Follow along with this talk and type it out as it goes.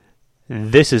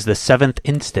This is the 7th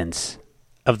instance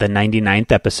of the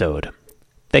 99th episode.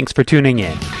 Thanks for tuning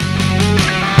in. Not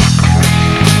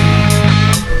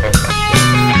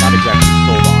exactly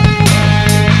sold on.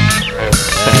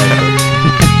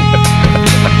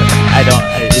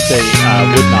 It's a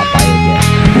would not buy again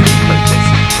purchase.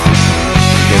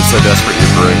 You're getting so desperate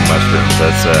you're brewing mushrooms.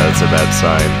 That's a bad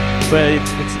sign. But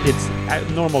it's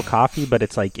normal coffee, but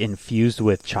it's like infused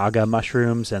with chaga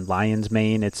mushrooms and lion's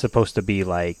mane. It's supposed to be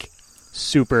like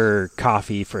super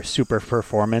coffee for super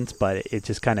performance, but it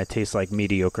just kind of tastes like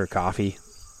mediocre coffee.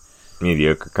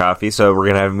 Mediocre coffee. So we're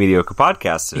gonna have a mediocre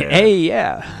podcast today. Hey,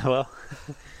 yeah. Well,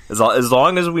 as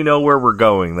long as we know where we're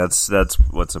going, that's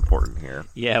what's important here.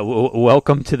 Yeah.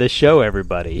 Welcome to the show,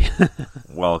 everybody.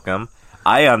 Welcome.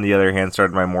 I, on the other hand,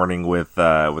 started my morning with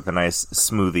a nice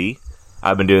smoothie.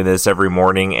 I've been doing this every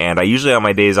morning, and I usually on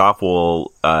my days off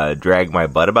will drag my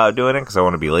butt about doing it because I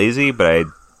want to be lazy, but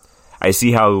I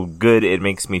see how good it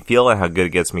makes me feel and how good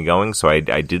it gets me going, so I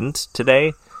didn't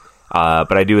today.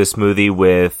 But I do a smoothie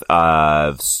with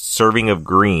serving of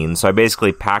greens. So I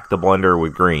basically pack the blender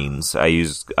with greens. I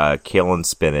use kale and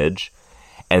spinach,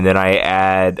 and then I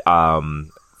add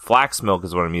flax milk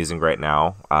is what I'm using right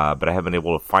now, but I haven't been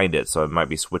able to find it, so I might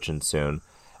be switching soon.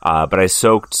 But I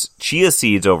soaked chia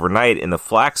seeds overnight in the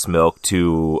flax milk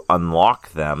to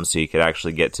unlock them so you could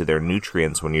actually get to their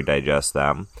nutrients when you digest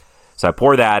them. So I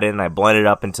pour that in, I blend it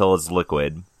up until it's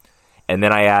liquid, and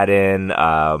then I add in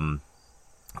a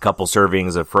couple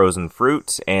servings of frozen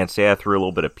fruit, and say I threw a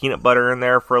little bit of peanut butter in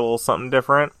there for a little something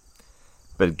different.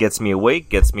 But it gets me awake,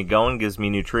 gets me going, gives me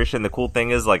nutrition. The cool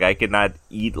thing is, like, I could not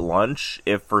eat lunch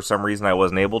if for some reason I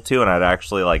wasn't able to, and I'd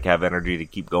actually like have energy to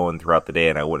keep going throughout the day,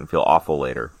 and I wouldn't feel awful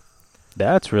later.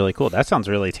 That's really cool. That sounds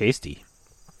really tasty.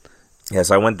 Yeah,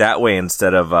 so I went that way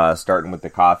instead of starting with the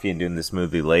coffee and doing the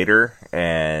smoothie later,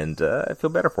 and I feel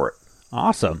better for it.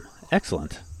 Awesome.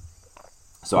 Excellent.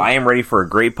 So I am ready for a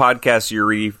great podcast. You're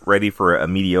ready for a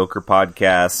mediocre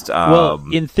podcast. Well,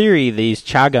 in theory, these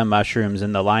chaga mushrooms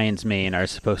and the lion's mane are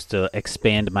supposed to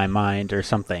expand my mind or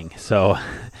something. So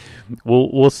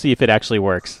we'll see if it actually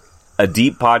works. A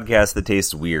deep podcast that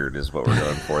tastes weird is what we're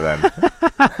going for then.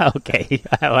 Okay,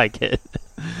 I like it.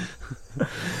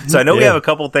 So I know we have a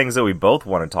couple things that we both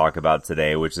want to talk about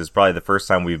today, which is probably the first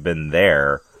time we've been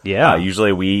there. Yeah.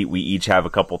 Usually we each have a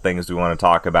couple things we want to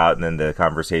talk about, and then the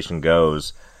conversation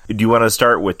goes. Do you want to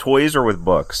start with toys or with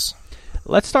books?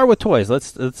 Let's start with toys.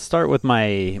 Let's start with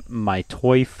my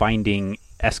toy finding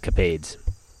escapades.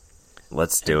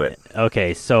 Let's do it.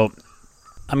 Okay, so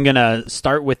I'm gonna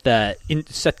start with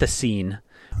set the scene,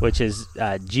 which is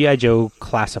G.I. Joe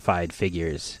classified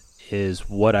figures is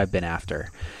what I've been after,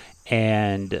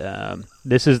 and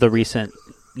this is the recent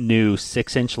new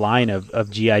 6-inch line of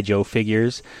G.I. Joe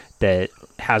figures that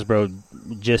Hasbro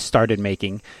just started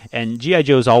making. And G.I.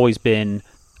 Joe's always been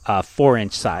a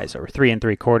 4-inch size or 3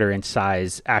 3/4-inch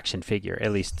size action figure,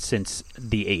 at least since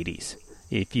the 80s,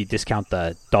 if you discount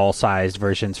the doll-sized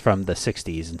versions from the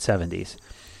 60s and 70s.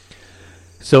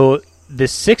 So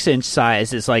this 6-inch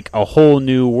size is like a whole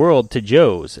new world to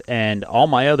Joe's, and all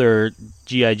my other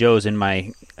G.I. Joes in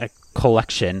my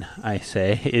collection, I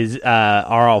say,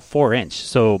 are all 4-inch.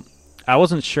 So I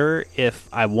wasn't sure if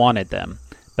I wanted them,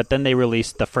 but then they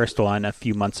released the first one a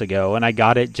few months ago, and I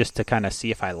got it just to kind of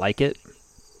see if I like it.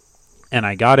 And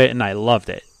I got it, and I loved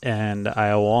it, and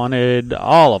I wanted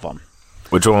all of them.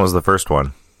 Which one was the first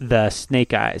one? The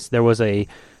Snake Eyes. There was a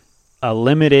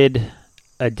limited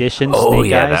edition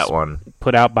Snake Eyes that one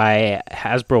put out by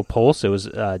Hasbro Pulse. It was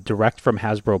direct from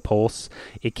Hasbro Pulse.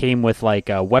 It came with like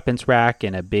a weapons rack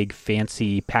and a big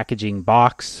fancy packaging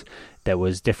box that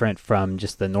was different from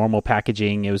just the normal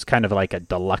packaging. It was kind of like a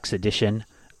deluxe edition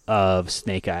of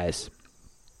Snake Eyes.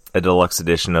 A deluxe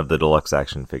edition of the deluxe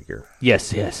action figure.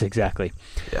 Yes, exactly.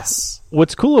 Yes.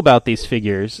 What's cool about these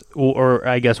figures, or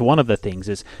I guess one of the things,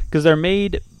 is because they're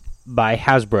made by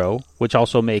Hasbro, which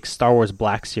also makes Star Wars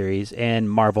Black Series and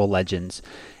Marvel Legends.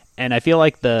 And I feel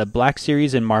like the Black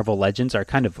Series and Marvel Legends are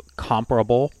kind of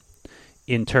comparable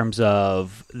in terms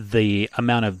of the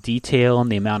amount of detail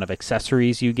and the amount of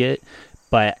accessories you get.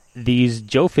 But these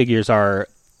Joe figures are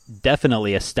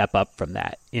definitely a step up from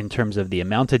that in terms of the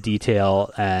amount of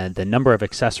detail and the number of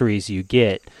accessories you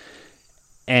get.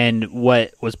 And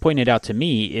what was pointed out to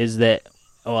me is that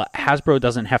Hasbro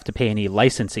doesn't have to pay any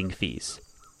licensing fees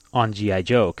on G.I.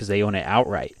 Joe because they own it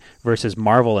outright, versus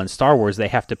Marvel and Star Wars, they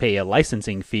have to pay a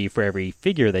licensing fee for every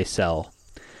figure they sell.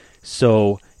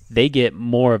 So they get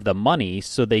more of the money,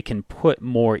 so they can put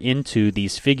more into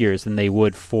these figures than they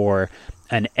would for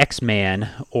an X-Man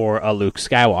or a Luke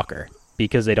Skywalker,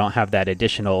 because they don't have that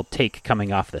additional take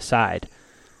coming off the side.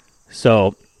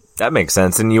 So That makes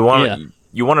sense. And you want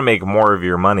to make more of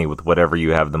your money with whatever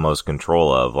you have the most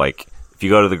control of. Like, if you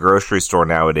go to the grocery store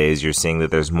nowadays, you're seeing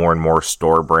that there's more and more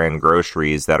store brand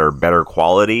groceries that are better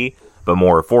quality but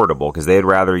more affordable, because they'd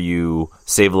rather you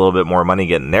save a little bit more money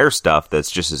getting their stuff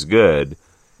that's just as good,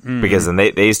 because then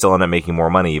they still end up making more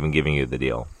money even giving you the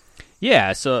deal.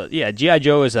 Yeah, so G.I.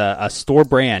 Joe is a store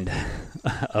brand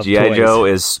of G.I. toys. Joe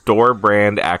is store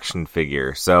brand action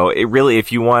figure. So it really,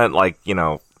 if you want like,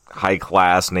 high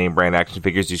class name brand action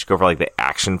figures, you should go for like the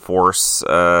Action Force,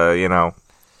 Army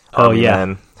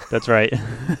Men. That's right.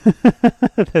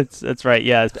 that's right.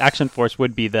 Yeah, Action Force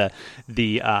would be the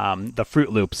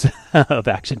Fruit Loops of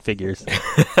action figures.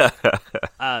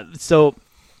 So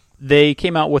they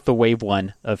came out with the Wave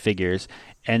 1 of figures,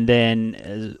 and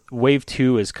then Wave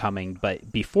 2 is coming.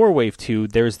 But before Wave 2,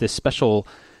 there's this special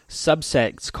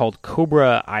subset. It's called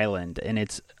Cobra Island, and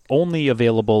it's only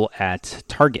available at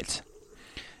Target.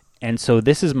 And so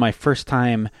this is my first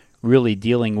time really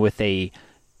dealing with a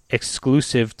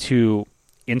exclusive to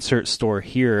insert store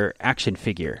here action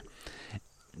figure.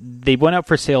 They went up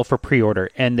for sale for pre-order,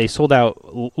 and they sold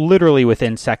out literally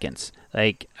within seconds.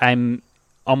 Like,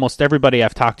 almost everybody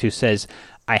I've talked to says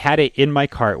I had it in my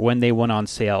cart when they went on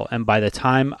sale, and by the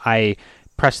time I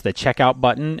pressed the checkout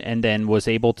button and then was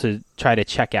able to try to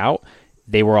check out,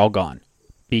 they were all gone,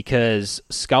 because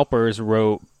scalpers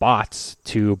wrote bots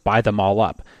to buy them all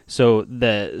up. So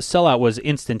the sellout was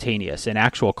instantaneous, and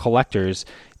actual collectors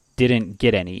didn't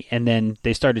get any. And then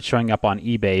they started showing up on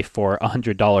eBay for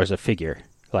 $100 a figure,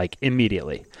 like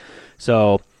immediately.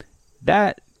 So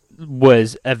that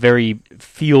was a very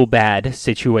feel-bad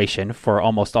situation for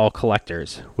almost all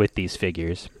collectors with these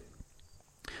figures.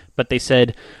 But they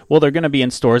said, well, they're going to be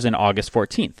in stores in August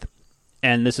 14th.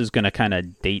 And this is going to kind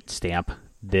of date stamp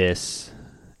this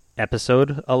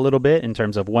episode a little bit in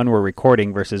terms of when we're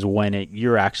recording versus when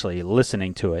you're actually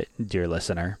listening to it, dear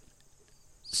listener.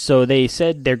 So they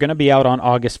said they're going to be out on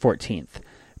August 14th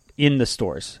in the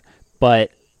stores,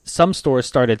 but some stores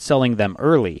started selling them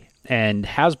early, and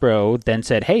Hasbro then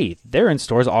said, hey, they're in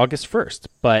stores August 1st.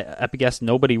 But I guess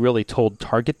nobody really told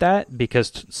Target that,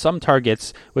 because some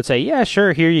Targets would say, yeah,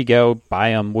 sure, here you go, buy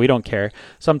them, we don't care.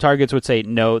 Some Targets would say,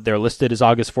 no, they're listed as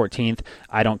August 14th.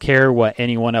 I don't care what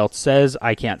anyone else says.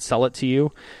 I can't sell it to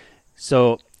you.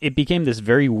 So it became this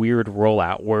very weird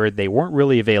rollout where they weren't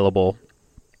really available,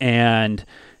 and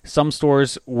some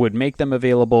stores would make them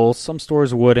available, some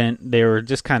stores wouldn't. They were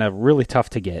just kind of really tough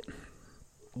to get.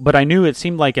 But I knew it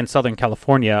seemed like in Southern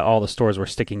California, all the stores were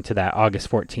sticking to that August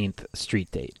 14th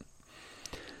street date.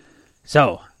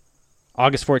 So,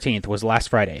 August 14th was last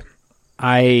Friday.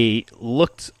 I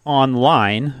looked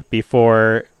online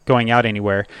before going out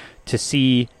anywhere to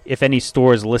see if any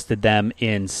stores listed them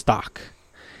in stock.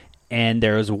 And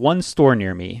there was one store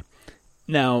near me.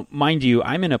 Now, mind you,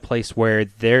 I'm in a place where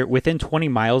within 20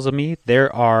 miles of me,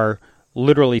 there are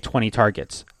literally 20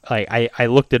 Targets. I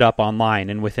looked it up online,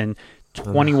 and within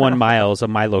 21 miles of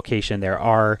my location, there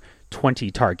are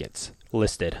 20 Targets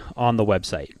listed on the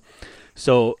website.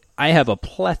 So I have a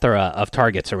plethora of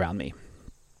Targets around me.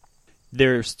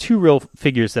 There's two real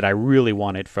figures that I really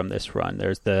wanted from this run.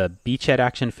 There's the Beachhead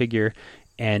action figure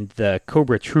and the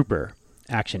Cobra Trooper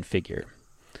action figure.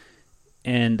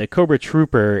 And the Cobra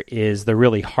Trooper is the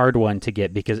really hard one to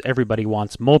get because everybody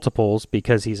wants multiples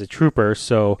because he's a trooper.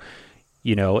 So,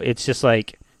 it's just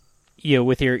like,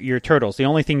 with your turtles. The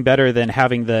only thing better than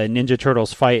having the Ninja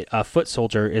Turtles fight a foot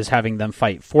soldier is having them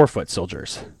fight 4-foot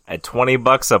soldiers. At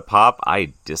 $20 a pop,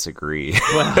 I disagree.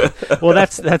 Well,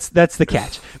 that's the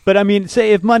catch. But I mean,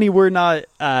 say if money were not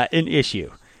an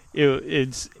issue,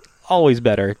 it's always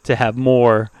better to have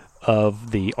more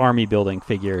of the army building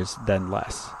figures than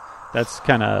less. That's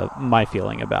kind of my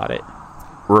feeling about it.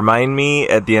 Remind me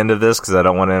at the end of this, because I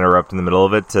don't want to interrupt in the middle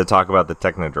of it, to talk about the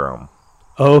Technodrome.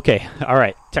 Okay, all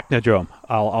right, Technodrome.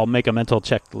 I'll make a mental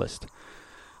checklist.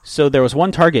 So there was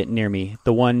one Target near me,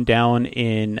 the one down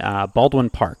in Baldwin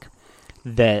Park,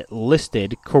 that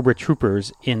listed Cobra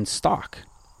Troopers in stock.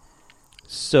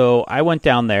 So I went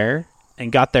down there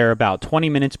and got there about 20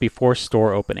 minutes before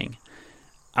store opening.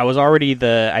 I was already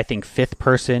the, 5th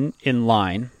person in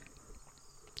line.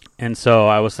 And so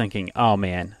I was thinking, oh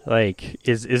man,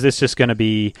 is this just going to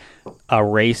be a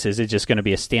race? Is it just going to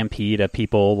be a stampede of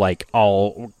people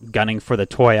all gunning for the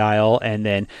toy aisle and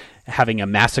then having a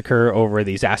massacre over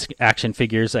these action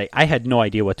figures? I had no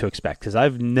idea what to expect because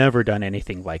I've never done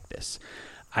anything like this.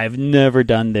 I've never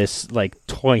done this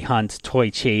toy hunt,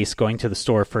 toy chase, going to the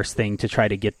store first thing to try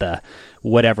to get the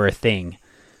whatever thing.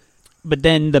 But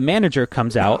then the manager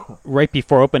comes out right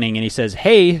before opening and he says,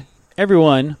 hey,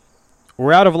 everyone,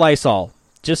 we're out of Lysol,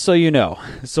 just so you know.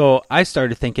 So I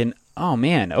started thinking, oh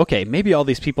man, okay, maybe all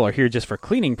these people are here just for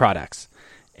cleaning products.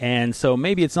 And so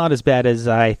maybe it's not as bad as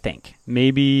I think.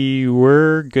 Maybe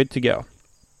we're good to go.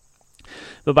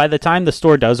 But by the time the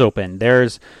store does open,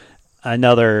 there's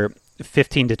another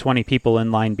 15 to 20 people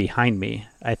in line behind me,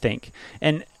 I think.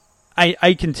 And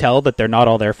I can tell that they're not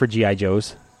all there for G.I.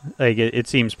 Joes. Like, it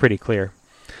seems pretty clear.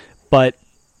 But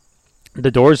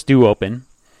the doors do open,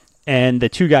 and the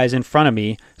two guys in front of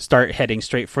me start heading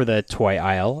straight for the toy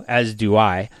aisle, as do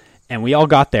I. And we all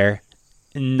got there,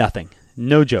 nothing.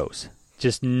 No Joes.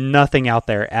 Just nothing out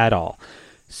there at all.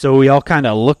 So we all kind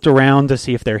of looked around to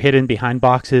see if they're hidden behind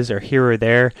boxes or here or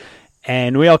there.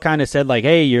 And we all kind of said, like,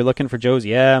 hey, you're looking for Joes?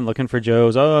 Yeah, I'm looking for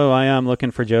Joes. Oh, I am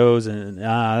looking for Joes. And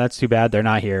that's too bad they're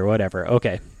not here. Whatever.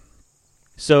 Okay.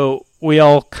 So we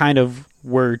all kind of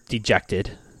were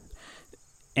dejected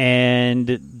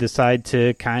and decide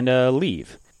to kind of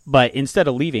leave. But instead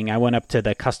of leaving, I went up to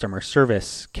the customer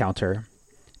service counter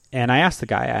and I asked the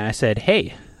guy, and I said,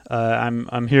 hey,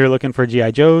 I'm here looking for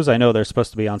G.I. Joes. I know they're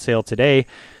supposed to be on sale today.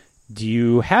 Do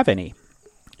you have any?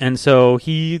 And so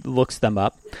he looks them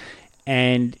up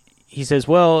and he says,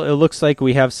 well, it looks like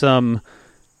we have some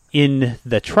in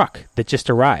the truck that just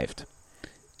arrived.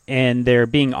 And they're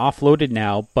being offloaded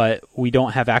now, but we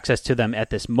don't have access to them at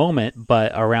this moment.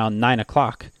 But around 9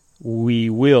 o'clock,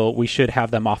 we should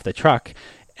have them off the truck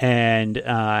and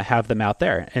have them out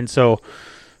there. And so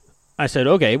I said,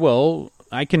 okay, well,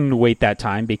 I can wait that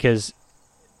time because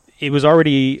it was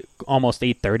already almost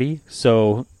 8:30.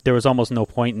 So there was almost no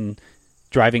point in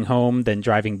driving home than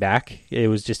driving back. It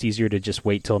was just easier to just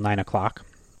wait till 9 o'clock.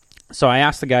 So I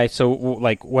asked the guy, so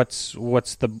like,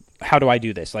 how do I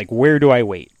do this? Like, where do I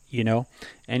wait? You know?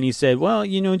 And he said, well,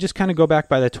 just kind of go back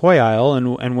by the toy aisle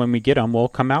and when we get them, we'll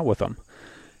come out with them.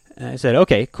 And I said,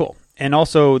 okay, cool. And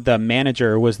also the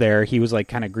manager was there. He was like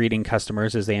kind of greeting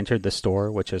customers as they entered the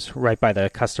store, which is right by the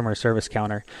customer service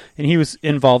counter. And he was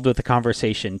involved with the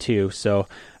conversation too. So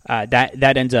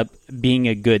that ends up being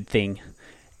a good thing.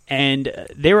 And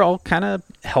they were all kind of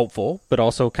helpful, but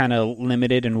also kind of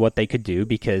limited in what they could do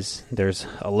because there's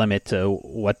a limit to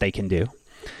what they can do.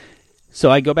 So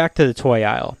I go back to the toy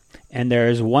aisle, and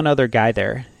there's one other guy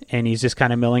there, and he's just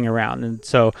kind of milling around. And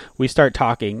so we start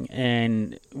talking,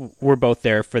 and we're both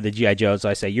there for the G.I. Joes. So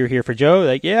I say, you're here for Joe?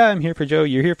 Like, yeah, I'm here for Joe.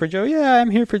 You're here for Joe? Yeah,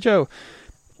 I'm here for Joe.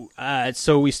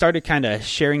 So we started kind of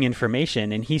sharing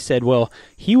information, and he said, well,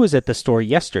 he was at the store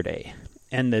yesterday,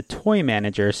 and the toy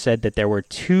manager said that there were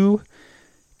 2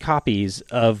 copies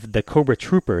of the Cobra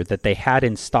Trooper that they had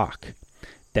in stock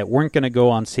that weren't going to go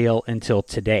on sale until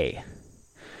today.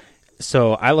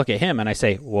 So I look at him and I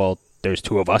say, well, there's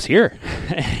 2 of us here.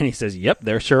 And he says, yep,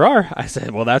 there sure are. I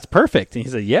said, well, that's perfect. And he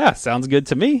said, yeah, sounds good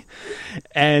to me.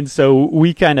 And so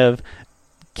we kind of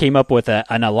came up with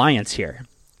an alliance here,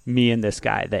 me and this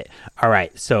guy, that, all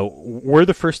right, so we're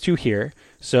the first 2 here.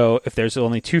 So if there's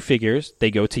only 2 figures, they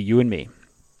go to you and me.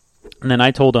 And then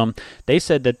I told them, they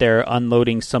said that they're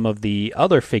unloading some of the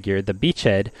other figure, the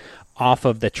Beachhead, off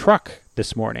of the truck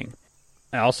this morning.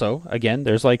 Also, again,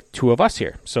 there's like 2 of us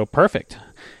here, so perfect.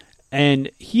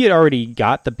 And he had already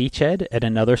got the Beachhead at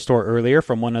another store earlier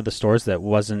from one of the stores that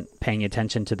wasn't paying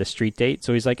attention to the street date.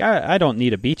 So he's like, I don't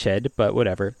need a Beachhead, but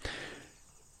whatever.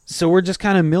 So we're just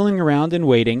kind of milling around and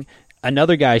waiting.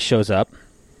 Another guy shows up.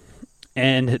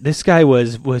 And this guy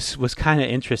was kind of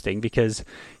interesting because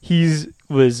he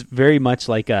was very much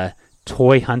like a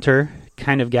toy hunter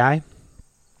kind of guy.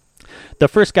 The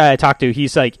first guy I talked to,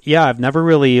 he's like, yeah, I've never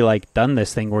really like done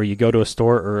this thing where you go to a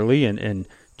store early and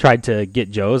tried to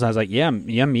get Joe's. I was like, yeah,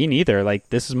 me neither. Like,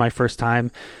 this is my first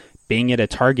time being at a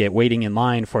Target waiting in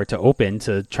line for it to open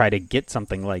to try to get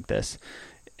something like this.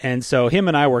 And so him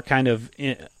and I were kind of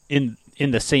in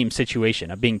the same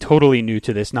situation of being totally new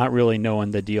to this, not really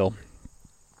knowing the deal.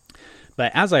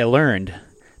 But as I learned,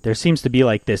 there seems to be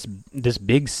like this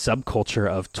big subculture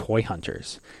of toy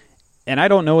hunters. And I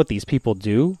don't know what these people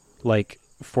do, like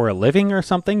for a living or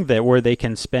something, that where they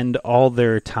can spend all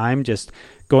their time just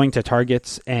going to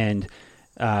Targets and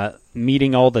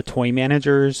meeting all the toy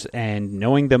managers and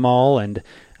knowing them all and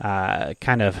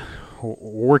kind of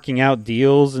working out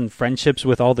deals and friendships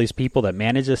with all these people that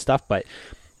manage this stuff. But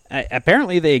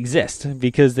apparently they exist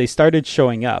because they started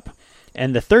showing up.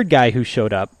 And the third guy who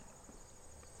showed up,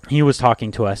 he was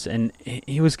talking to us, and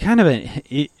he was kind of an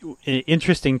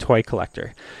interesting toy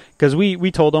collector. Because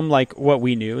we told him like what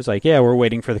we knew. It was like, yeah, we're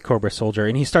waiting for the Cobra Soldier.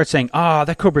 And he starts saying,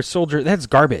 that Cobra Soldier, that's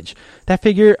garbage. That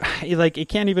figure, like, it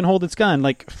can't even hold its gun.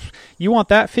 Like, you want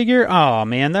that figure? Oh,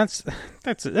 man, that's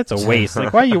a waste.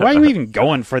 Like, why are you even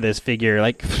going for this figure?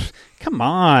 Like, come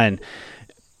on.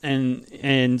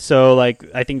 And so, like,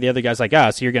 I think the other guy's like,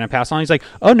 so you're going to pass on? He's like,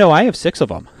 oh, no, I have 6 of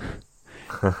them.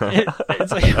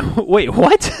 It's like, wait,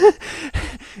 what?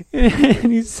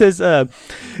 And he says,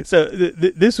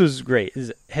 this was great.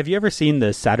 Have you ever seen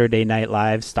the Saturday Night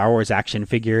Live Star Wars action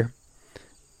figure?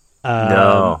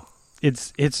 No.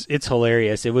 It's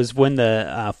hilarious. It was when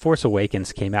the Force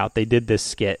Awakens came out. They did this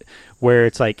skit where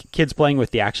it's like kids playing with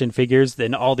the action figures.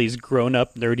 Then all these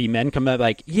grown-up nerdy men come up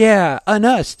like, yeah, and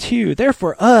us too. They're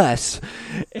for us.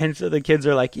 And so the kids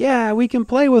are like, yeah, we can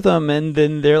play with them. And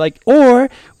then they're like, or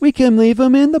we can leave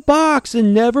them in the box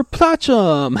and never touch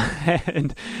them.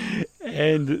 And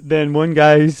then one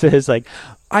guy says like,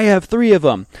 I have 3 of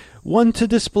them. 1 to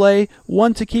display,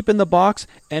 1 to keep in the box,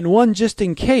 and 1 just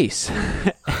in case.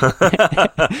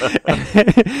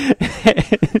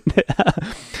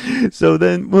 So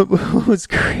then what was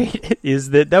great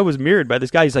is that was mirrored by this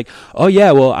guy. He's like, oh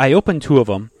yeah, well, I opened 2 of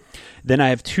them. Then I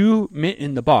have 2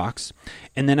 in the box,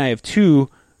 and then I have 2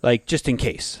 like just in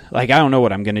case. Like I don't know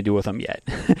what I'm going to do with them yet.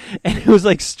 And it was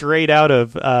like straight out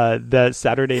of the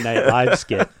Saturday Night Live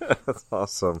skit. That's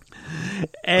awesome.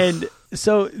 And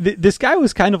so this guy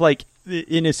was kind of like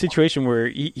in a situation where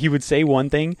he would say one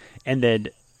thing and then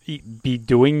be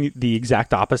doing the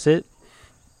exact opposite.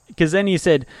 Because then he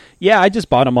said, yeah, I just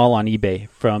bought them all on eBay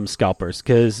from scalpers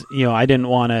because, I didn't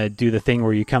want to do the thing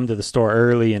where you come to the store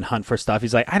early and hunt for stuff.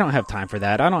 He's like, I don't have time for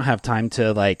that. I don't have time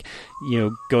to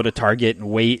go to Target and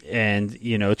wait and,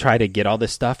 try to get all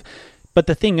this stuff. But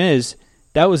the thing is,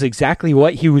 that was exactly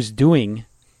what he was doing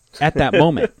at that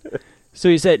moment. So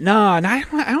he said, no, I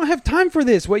don't have time for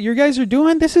this. What you guys are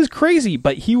doing, this is crazy.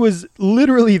 But he was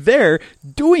literally there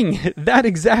doing that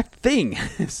exact thing.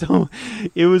 So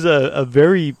it was a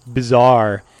very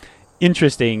bizarre,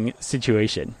 interesting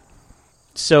situation.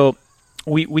 So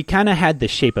we kind of had the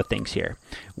shape of things here,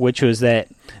 which was that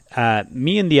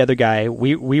me and the other guy,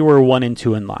 we were 1 and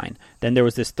 2 in line. Then there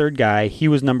was this third guy. He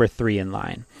was number 3 in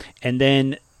line. And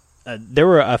then there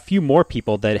were a few more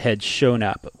people that had shown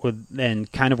up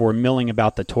and kind of were milling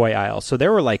about the toy aisle. So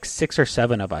there were like 6 or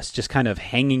 7 of us just kind of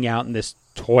hanging out in this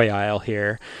toy aisle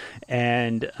here.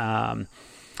 And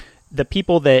the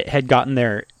people that had gotten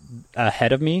there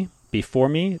ahead of me, before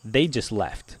me, they just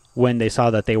left when they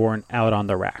saw that they weren't out on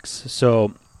the racks.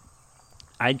 So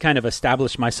I'd kind of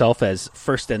established myself as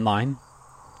first in line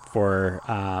for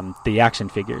the action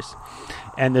figures.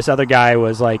 And this other guy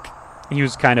was like, he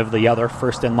was kind of the other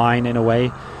first in line in a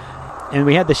way. And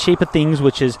we had the shape of things,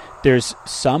 which is there's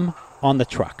some on the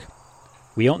truck.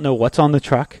 We don't know what's on the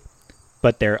truck,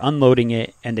 but they're unloading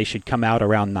it and they should come out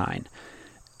around 9.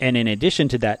 And in addition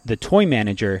to that, the toy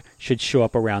manager should show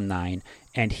up around 9.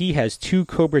 And he has 2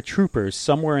 Cobra Troopers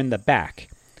somewhere in the back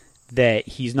that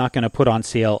he's not going to put on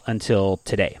sale until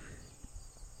today.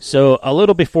 So a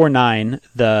little before 9,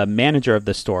 the manager of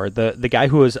the store, the guy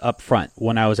who was up front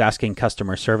when I was asking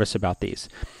customer service about these,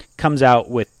 comes out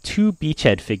with 2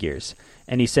 Beachhead figures.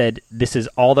 And he said, this is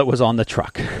all that was on the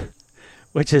truck,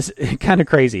 which is kind of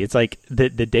crazy. It's like the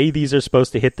day these are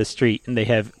supposed to hit the street and they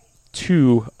have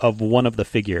 2 of one of the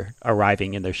figure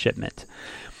arriving in their shipment.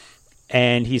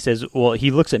 And he says, well,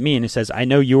 he looks at me and he says, I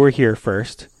know you were here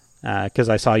first because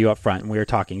I saw you up front and we were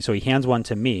talking. So he hands one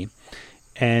to me.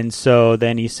 And so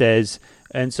then he says,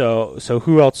 and so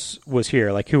who else was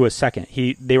here? Like, who was second?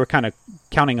 They were kind of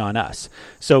counting on us.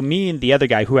 So me and the other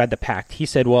guy who had the pack, he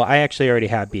said, well, I actually already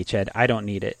have Beachhead. I don't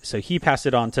need it. So he passed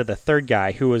it on to the third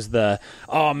guy who was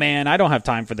oh man, I don't have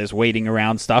time for this waiting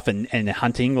around stuff and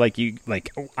hunting like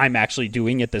I'm actually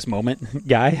doing at this moment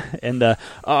guy. And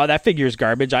that figure's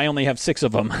garbage. I only have 6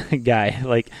 of them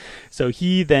guy. So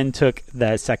he then took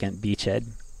the second Beachhead.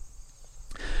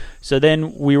 So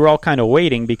then we were all kind of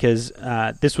waiting because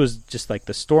this was just like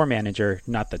the store manager,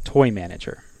 not the toy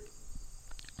manager.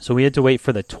 So we had to wait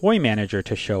for the toy manager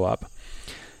to show up.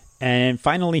 And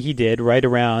finally he did right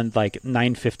around like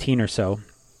 9:15 or so.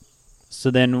 So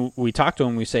then we talked to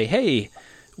him. We say, hey,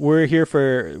 we're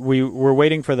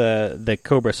waiting for the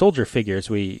Cobra Soldier figures.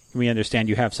 We understand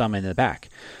you have some in the back.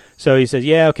 So he says,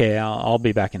 yeah, okay, I'll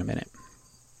be back in a minute.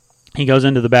 He goes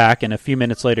into the back, and a few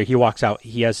minutes later, he walks out.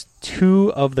 He has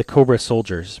 2 of the Cobra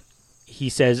Soldiers. He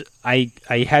says, I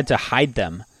had to hide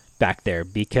them back there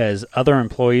because other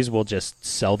employees will just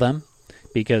sell them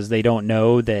because they don't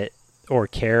know that or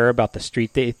care about the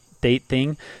street date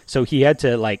thing. So he had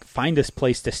to find this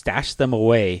place to stash them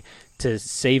away to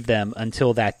save them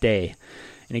until that day.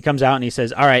 And he comes out and he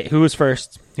says, all right, who was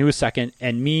first? Who was second?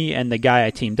 And me and the guy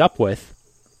I teamed up with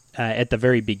at the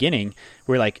very beginning,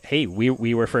 we're like, hey,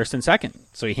 we were first and second.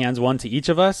 So he hands one to each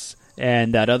of us,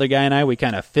 and that other guy and I, we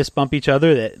kind of fist bump each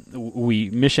other that we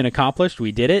mission accomplished.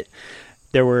 We did it.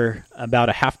 There were about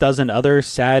a half dozen other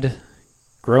sad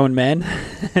grown men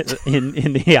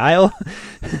in the aisle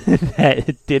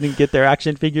that didn't get their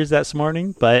action figures this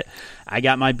morning, but I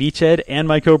got my Beachhead and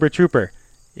my Cobra Trooper.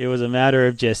 It was a matter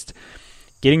of just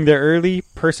getting there early,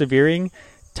 persevering,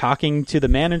 talking to the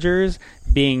managers,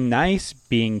 being nice,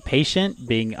 being patient,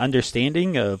 being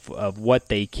understanding of what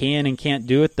they can and can't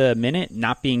do at the minute,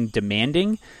 not being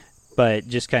demanding, but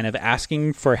just kind of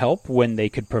asking for help when they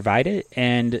could provide it,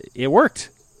 and it worked.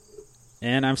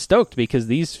 And I'm stoked because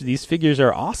these figures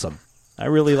are awesome. I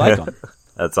really like them.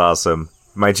 That's awesome.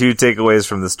 My 2 takeaways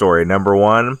from the story. Number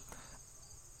 1,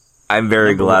 I'm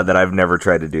very glad that I've never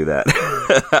tried to do that.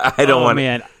 I don't want.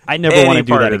 Man, I never want to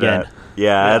do that again.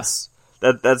 Yeah,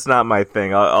 that's not my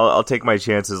thing. I'll take my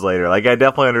chances later. Like, I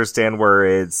definitely understand where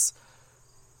it's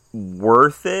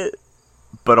worth it,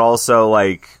 but also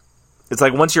like it's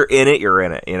like once you're in it,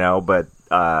 you know. But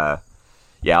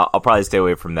yeah, I'll probably stay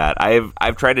away from that.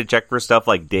 I've tried to check for stuff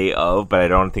like day of, but I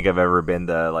don't think I've ever been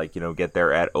to like, you know, get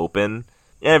there at open.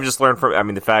 Yeah, I've just learned from, I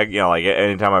mean, the fact, you know, like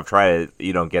anytime I've tried it,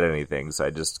 you don't get anything. So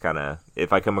I just kind of,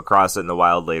 if I come across it in the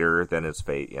wild later, then it's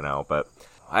fate, you know. But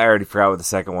I already forgot what the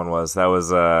second one was. That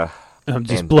was I'm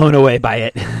just blown away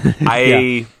by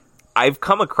it. I've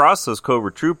come across those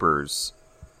Cobra Troopers.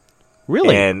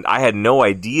 Really? And I had no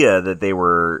idea that they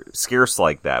were scarce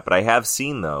like that, but I have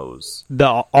seen those. The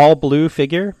all blue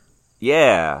figure?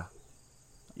 Yeah.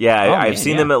 Yeah, I've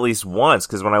seen them at least once,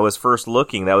 because when I was first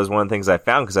looking, that was one of the things I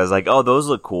found, because I was like, oh, those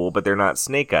look cool, but they're not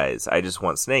Snake Eyes. I just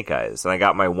want Snake Eyes. And I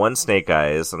got my one Snake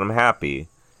Eyes, and I'm happy.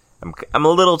 I'm a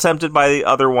little tempted by the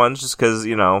other ones, just because,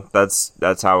 you know, that's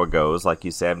how it goes. Like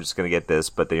you say, I'm just going to get this,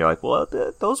 but then you're like, well,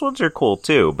 those ones are cool,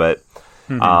 too. But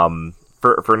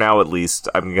for now, at least,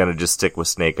 I'm going to just stick with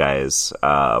Snake Eyes.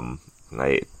 I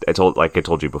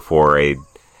told you before,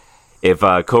 if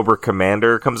Cobra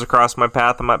Commander comes across my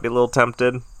path, I might be a little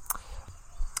tempted.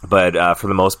 But for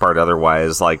the most part,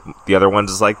 otherwise, like, the other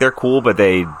ones is like, they're cool, but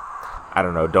they, I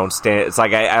don't know, don't stand. It's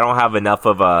like I don't have enough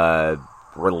of a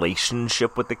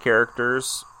relationship with the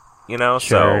characters, you know?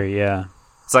 Sure, so, yeah.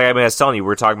 It's like, I mean, I was telling you, we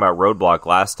were talking about Roadblock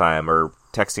last time, or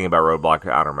texting about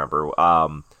Roadblock, I don't remember.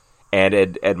 And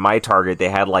at my Target, they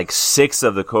had like 6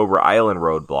 of the Cobra Island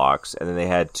roadblocks, and then they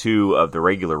had 2 of the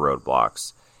regular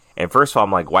roadblocks. And first of all,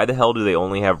 I'm like, why the hell do they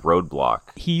only have Roadblock?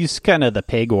 He's kind of the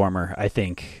peg warmer, I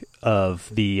think,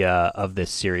 of the of this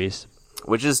series.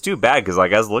 Which is too bad, because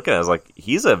like I was looking, I was like,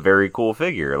 he's a very cool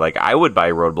figure. Like, I would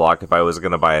buy Roadblock if I was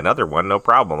going to buy another one, no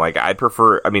problem. Like, I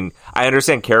prefer, I mean, I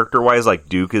understand character-wise, like,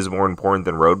 Duke is more important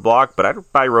than Roadblock, but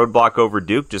I'd buy Roadblock over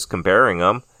Duke just comparing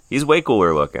them. He's way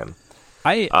cooler looking.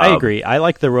 I agree. I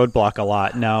like the Roadblock a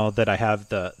lot now that I have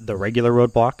the regular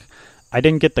Roadblock. I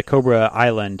didn't get the Cobra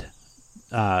Island,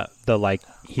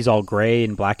 he's all gray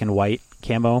and black and white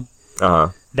camo.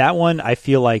 That one I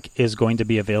feel like is going to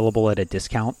be available at a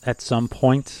discount at some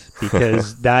point,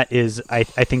 because that is, I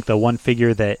think, the one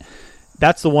figure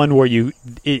that's the one where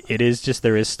it is just,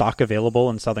 there is stock available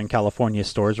in Southern California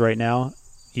stores right now,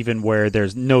 even where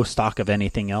there's no stock of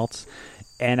anything else.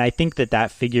 And I think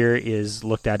that figure is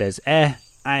looked at as,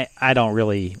 I don't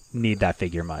really need that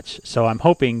figure much. So I'm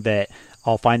hoping that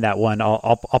I'll find that one.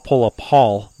 I'll pull a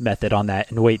Paul method on that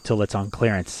and wait till it's on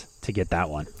clearance to get that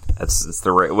one. It's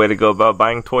the right way to go about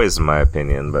buying toys, in my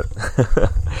opinion. But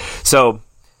so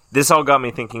this all got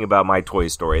me thinking about my Toy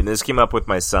Story, and this came up with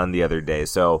my son the other day.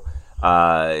 So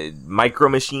Micro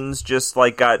Machines just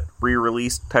like got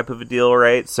re-released type of a deal,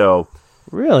 right? So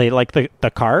really, like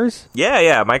the cars?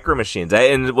 Yeah, Micro Machines.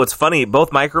 And what's funny,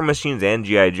 both Micro Machines and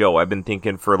G.I. Joe, I've been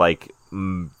thinking for like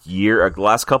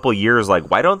last couple years, like,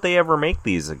 why don't they ever make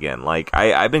these again? Like,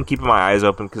 I've been keeping my eyes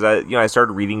open, because I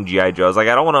started reading G.I. Joe. I was like,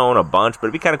 I don't want to own a bunch, but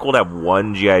it'd be kind of cool to have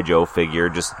one G.I. Joe figure.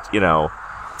 Just, you know,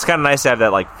 it's kind of nice to have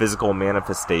that like physical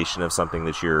manifestation of something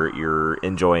that you're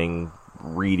enjoying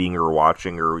reading or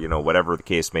watching, or, you know, whatever the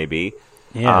case may be.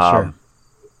 Yeah, sure.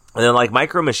 And then like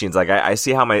Micro Machines, like I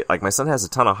see how my son has a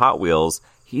ton of Hot Wheels.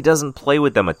 He doesn't play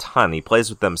with them a ton. He plays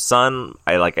with them some.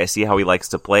 I see how he likes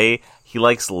to play. He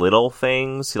likes little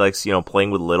things. He likes, you know,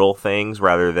 playing with little things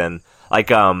rather than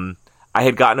like I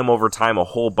had gotten him over time a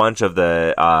whole bunch of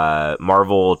the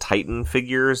Marvel Titan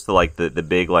figures, the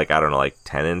big, like, I don't know, like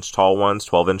 10-inch tall ones,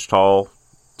 12-inch tall.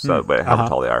 So how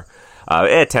tall they are.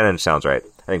 10-inch sounds right.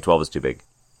 I think 12 is too big.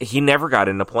 He never got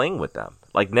into playing with them.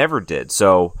 Like, never did.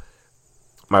 So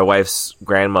my wife's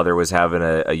grandmother was having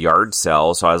a yard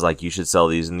sale, so I was like, you should sell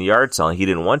these in the yard sale. And he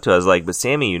didn't want to. I was like, but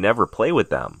Sammy, you never play with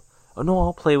them. Oh, no,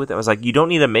 I'll play with them. I was like, you don't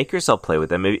need to make yourself play with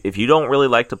them. If you don't really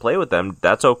like to play with them,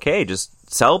 that's okay. Just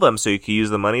sell them so you can use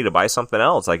the money to buy something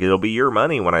else. Like, it'll be your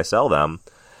money when I sell them.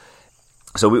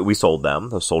 So we sold them.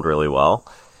 Those sold really well.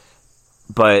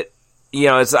 But, you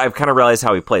know, I've kind of realized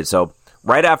how he played. So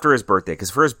right after his birthday,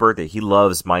 because for his birthday he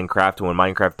loves Minecraft. And when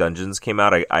Minecraft Dungeons came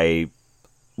out, I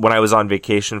when I was on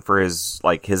vacation for his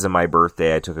and my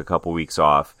birthday, I took a couple weeks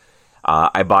off.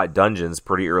 I bought Dungeons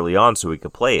pretty early on so we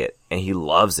could play it, and he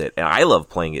loves it, and I love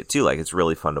playing it too. Like, it's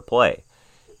really fun to play,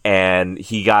 and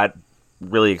he got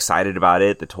really excited about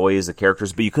it, the toys, the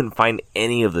characters, but you couldn't find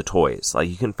any of the toys. Like,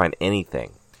 you couldn't find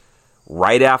anything.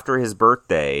 Right after his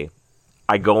birthday,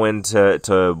 I go into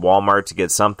Walmart to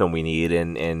get something we need,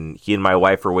 and he and my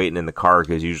wife are waiting in the car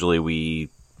because usually we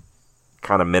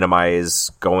kind of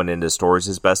minimize going into stores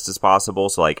as best as possible.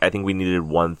 So, like, I think we needed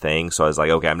one thing. So I was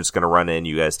like, okay, I'm just going to run in.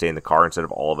 You guys stay in the car instead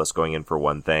of all of us going in for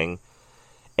one thing.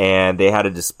 And they had a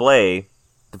display.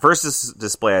 The first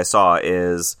display I saw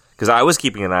is, because I was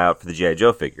keeping an eye out for the G.I.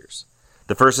 Joe figures.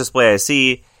 The first display I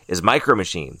see is Micro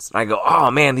Machines. And I go,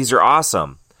 oh, man, these are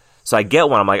awesome. So I get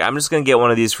one. I'm like, I'm just going to get one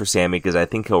of these for Sammy because I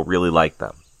think he'll really like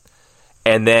them.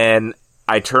 And then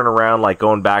I turn around, like,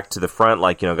 going back to the front,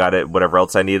 like, got it, whatever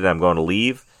else I needed, I'm going to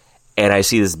leave, and I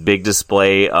see this big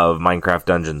display of Minecraft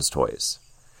Dungeons toys.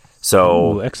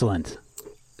 So, ooh, excellent.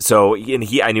 So, and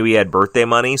I knew he had birthday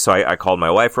money, so I called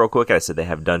my wife real quick. I said, they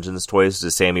have Dungeons toys.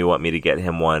 Does Sammy want me to get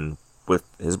him one with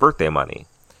his birthday money?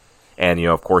 And,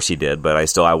 of course he did, but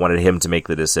I wanted him to make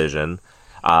the decision.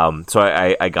 So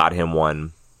I got him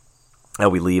one. And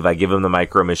we leave. I give him the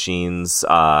Micro Machines.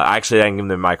 Actually, I didn't give him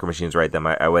the Micro Machines right then.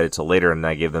 I waited till later, and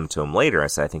I gave them to him later. I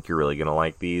said, I think you're really going to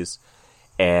like these.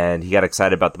 And he got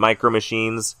excited about the Micro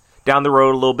Machines. Down the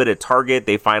road a little bit at Target,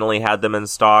 they finally had them in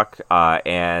stock.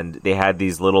 And they had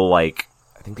these little, I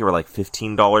think they were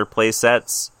 $15 play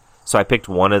sets. So I picked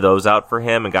one of those out for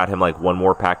him and got him, one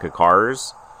more pack of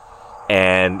cars.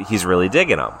 And he's really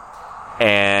digging them.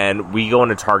 And we go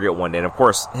into Target one day. And, of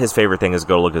course, his favorite thing is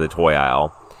go look at the toy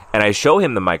aisle. And I show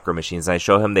him the Micro Machines, and I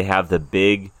show him they have the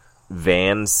big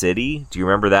Van City. Do you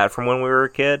remember that from when we were a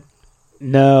kid?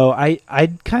 No, I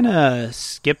kind of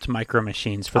skipped Micro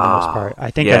Machines for the most part. I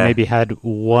think I maybe had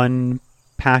one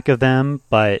pack of them,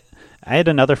 but I had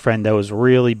another friend that was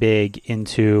really big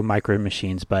into Micro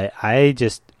Machines, but I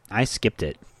skipped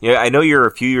it. Yeah, I know you're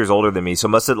a few years older than me, so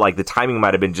must have, the timing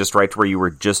might have been just right to where you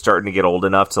were just starting to get old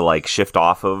enough to, shift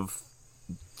off of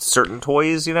certain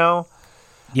toys,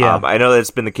 Yeah, I know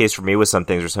that's been the case for me with some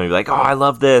things where somebody will be like, oh, I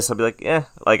love this. I'll be like, eh.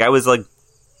 I was,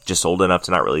 just old enough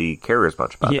to not really care as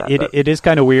much about that. It is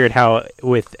kind of weird how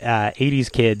with 80s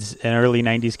kids and early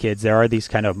 90s kids, there are these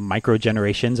kind of micro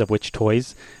generations of which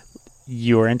toys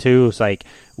you are into. It's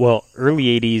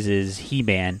early 80s is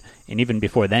He-Man, and even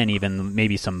before then, even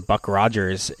maybe some Buck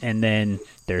Rogers. And then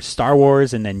there's Star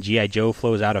Wars, and then G.I. Joe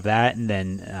flows out of that, and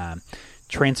then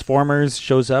Transformers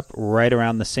shows up right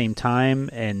around the same time,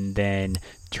 and then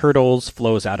Turtles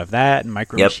flows out of that, and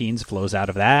Micro Machines flows out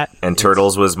of that. And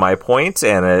Turtles was my point,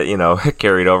 and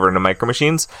carried over into Micro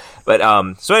Machines. But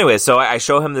so anyway, so I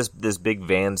show him this big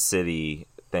Van City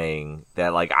thing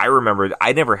that I remember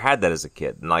I never had that as a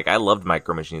kid, and I loved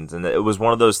Micro Machines, and it was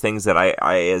one of those things that I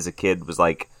as a kid was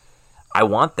like, I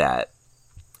want that,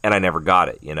 and I never got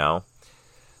it,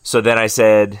 So then I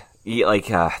said, the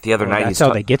other night, that's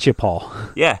how they get you, Paul.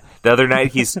 Yeah, the other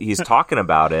night he's talking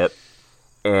about it.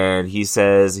 And he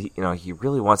says, he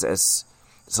really wants us.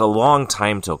 It's a long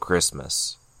time till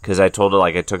Christmas. Because I told her,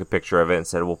 I took a picture of it and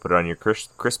said, we'll put it on your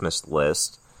Christmas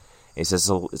list. And he says,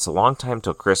 it's a long time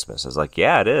till Christmas. I was like,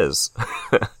 yeah, it is.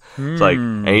 It's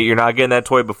and you're not getting that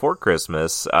toy before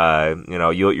Christmas. You're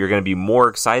going to be more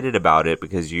excited about it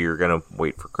because you're going to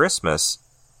wait for Christmas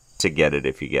to get it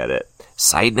if you get it.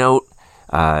 Side note,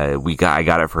 I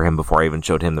got it for him before I even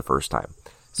showed him the first time.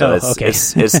 So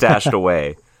it's stashed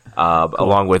away. Cool.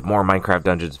 Along with more Minecraft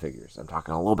Dungeons figures. I'm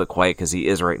talking a little bit quiet because he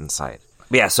is right inside.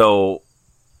 But yeah, so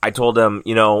I told him,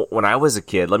 when I was a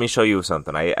kid, let me show you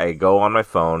something. I go on my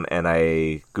phone and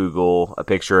I Google a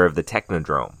picture of the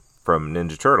Technodrome from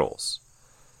Ninja Turtles.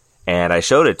 And I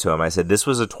showed it to him. I said, this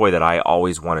was a toy that I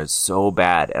always wanted so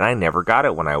bad, and I never got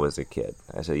it when I was a kid.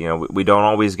 I said, we don't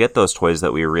always get those toys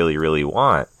that we really, really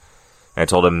want. And I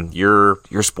told him, you're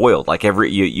spoiled.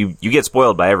 You get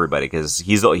spoiled by everybody because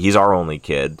he's our only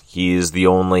kid. He's the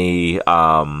only there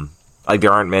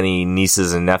aren't many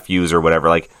nieces and nephews or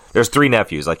whatever. There's 3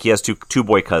 nephews. He has two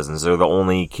boy cousins. They're the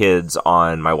only kids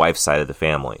on my wife's side of the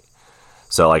family.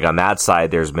 So on that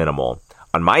side, there's minimal.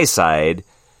 On my side,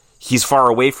 he's far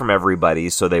away from everybody,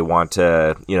 so they want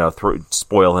to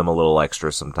spoil him a little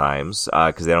extra sometimes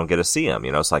because they don't get to see him.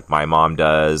 It's my mom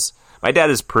does. My dad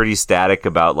is pretty static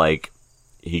about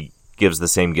he gives the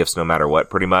same gifts no matter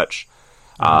what, pretty much.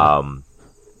 But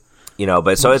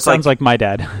so it's sounds like my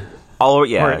dad.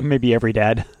 Or maybe every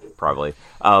dad. Probably.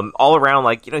 All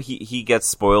around, he gets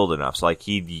spoiled enough. So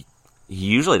he he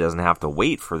usually doesn't have to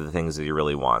wait for the things that he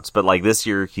really wants. But like this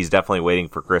year, he's definitely waiting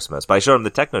for Christmas. But I showed him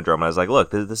the Technodrome, and I was like,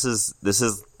 look, this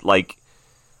is like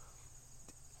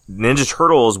Ninja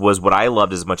Turtles was what I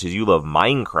loved as much as you love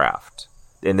Minecraft.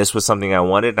 And this was something I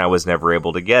wanted, and I was never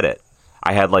able to get it.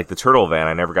 I had like the Turtle Van.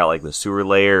 I never got like the Sewer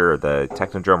Layer or the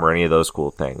Technodrome or any of those cool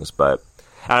things. But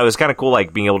it was kind of cool,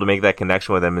 like being able to make that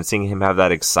connection with him and seeing him have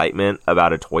that excitement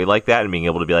about a toy like that, and being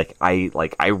able to be like,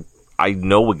 I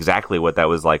know exactly what that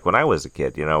was like when I was a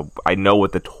kid. You know, I know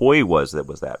what the toy was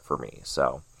that for me.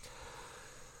 So,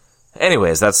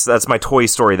 anyways, that's my toy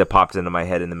story that popped into my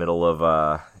head in the middle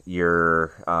of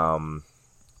your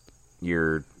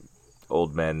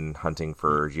old men hunting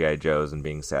for GI Joes and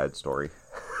being sad story.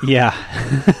 Yeah.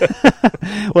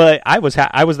 Well, I was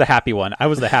the happy one. I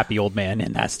was the happy old man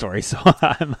in that story, so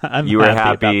I'm you were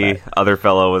happy. About that. Other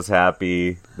fellow was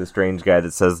happy. The strange guy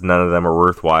that says none of them are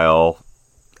worthwhile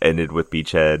ended with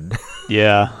Beachhead.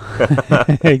 Yeah.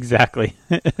 Exactly.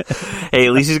 Hey,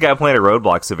 at least he's got plenty of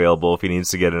roadblocks available if he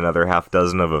needs to get another half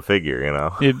dozen of a figure, you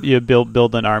know. You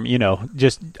build an arm, you know,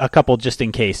 just a couple just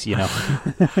in case, you know.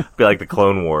 Be like the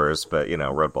Clone Wars, but you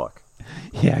know, roadblock.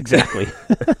 Yeah, exactly.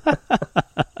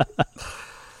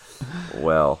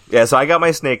 Well, yeah, so I got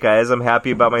my Snake Eyes. I'm happy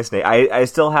about my Snake. I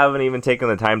still haven't even taken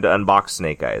the time to unbox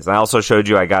Snake Eyes. I also showed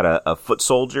you I got a Foot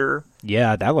Soldier.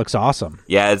 Yeah, that looks awesome.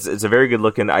 Yeah, it's a very good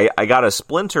looking. I got a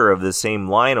Splinter of the same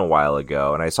line a while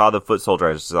ago, and I saw the Foot Soldier.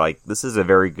 I was like, this is a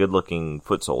very good looking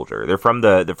Foot Soldier. They're from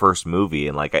the first movie,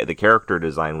 and like the character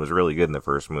design was really good in the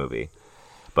first movie.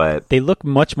 But they look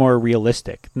much more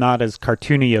realistic, not as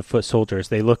cartoony of Foot Soldiers.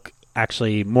 They look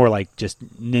actually more like just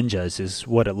ninjas is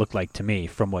what it looked like to me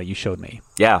from what you showed me.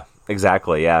 Yeah,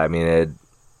 exactly. Yeah, I mean,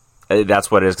 that's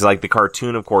what it is. Because like the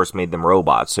cartoon, of course, made them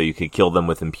robots, so you could kill them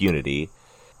with impunity.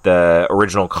 The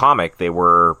original comic, they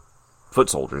were foot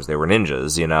soldiers. They were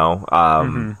ninjas, you know?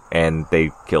 And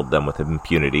they killed them with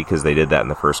impunity because they did that in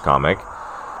the first comic.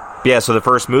 But yeah, so the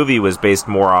first movie was based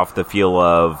more off the feel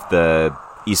of the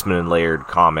Eastman and Laird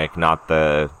comic, not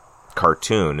the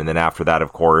cartoon. And then after that,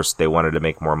 of course, they wanted to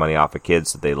make more money off of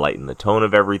kids, so they lightened the tone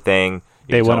of everything.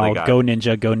 They went all go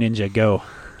ninja, go.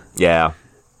 Yeah.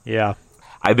 Yeah.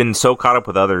 I've been so caught up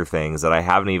with other things that I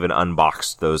haven't even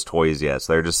unboxed those toys yet.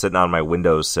 So they're just sitting on my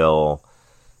windowsill,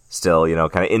 still, you know,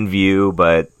 kind of in view,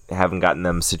 but haven't gotten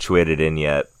them situated in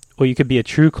yet. Well, you could be a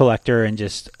true collector and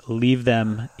just leave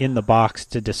them in the box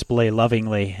to display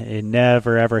lovingly and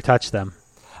never, ever touch them.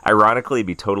 Ironically, it'd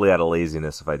be totally out of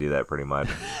laziness if I do that, pretty much.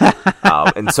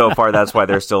 And so far, that's why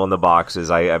they're still in the boxes.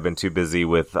 I've been too busy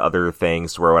with other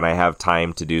things where when I have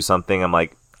time to do something, I'm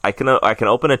like, I can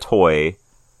open a toy,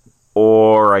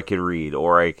 or I could read,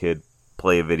 or I could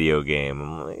play a video game.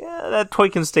 I'm like, yeah, that toy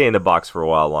can stay in the box for a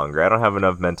while longer. I don't have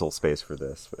enough mental space for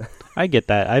this. I get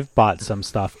that. I've bought some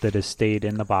stuff that has stayed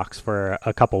in the box for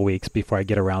a couple weeks before I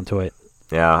get around to it.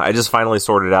 Yeah, I just finally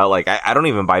sorted out, like, I don't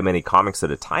even buy many comics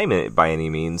at a time by any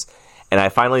means, and I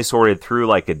finally sorted through,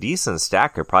 like, a decent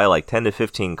stack of probably, like, 10 to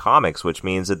 15 comics, which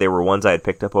means that they were ones I had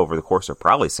picked up over the course of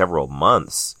probably several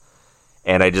months,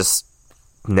 and I just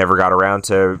never got around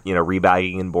to, you know,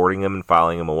 rebagging and boarding them and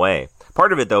filing them away.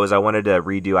 Part of it, though, is I wanted to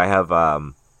redo, I have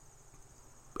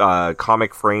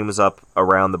comic frames up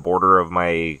around the border of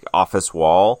my office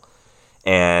wall,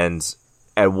 and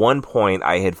at one point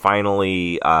I had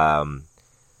finally...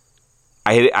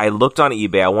 I looked on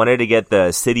eBay. I wanted to get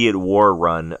the City at War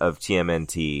run of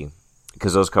TMNT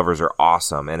because those covers are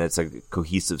awesome, and it's a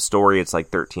cohesive story. It's like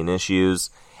 13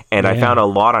 issues, and I found a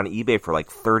lot on eBay for like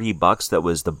 $30. That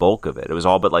was the bulk of it. It was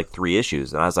all but like 3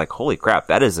 issues, and I was like, "Holy crap,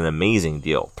 that is an amazing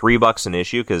deal! $3 an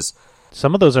issue." Because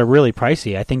some of those are really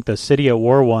pricey. I think the City at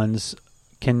War ones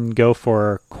can go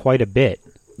for quite a bit.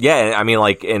 Yeah, I mean,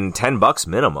 like in $10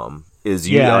 minimum. Is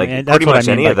you like pretty much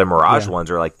any of the Mirage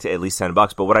ones are like at least $10.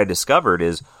 But what I discovered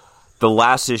is the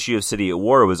last issue of City at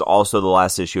War was also the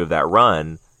last issue of that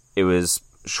run. It was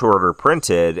shorter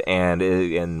printed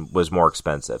and was more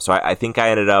expensive. So I think I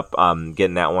ended up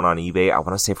getting that one on eBay. I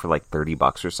want to say for like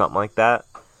 $30 or something like that.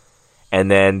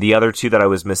 And then the other two that I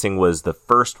was missing was the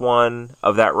first one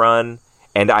of that run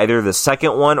and either the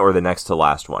second one or the next to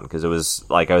last one, because it was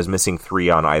like I was missing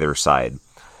 3 on either side.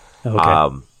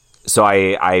 Okay. So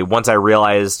I once I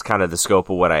realized kind of the scope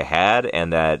of what I had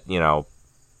and that, you know,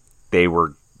 they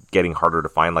were getting harder to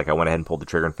find, like I went ahead and pulled the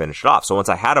trigger and finished it off. So once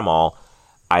I had them all,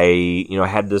 I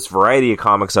had this variety of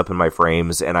comics up in my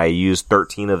frames, and I used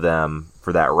 13 of them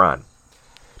for that run.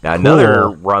 Now, another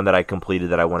run that I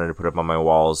completed that I wanted to put up on my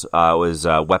walls was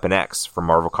Weapon X from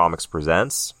Marvel Comics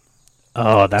Presents.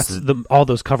 Oh, all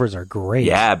those covers are great.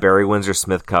 Yeah, Barry Windsor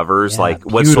Smith covers. Yeah, like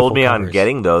what sold me covers. on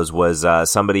getting those was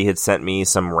somebody had sent me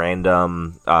some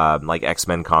random like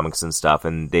X-Men comics and stuff,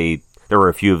 and there were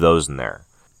a few of those in there.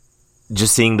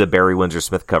 Just seeing the Barry Windsor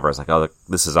Smith cover, I was like, oh,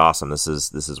 this is awesome. This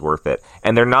is worth it.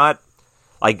 And they're not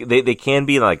like they can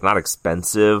be like not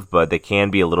expensive, but they can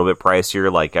be a little bit pricier.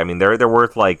 Like I mean, they're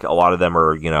worth like a lot of them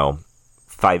are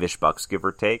 $5-ish give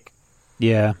or take.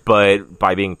 Yeah. But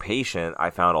by being patient, I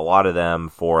found a lot of them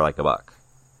for like $1.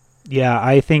 Yeah,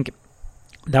 I think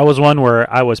that was one where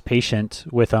I was patient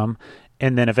with them.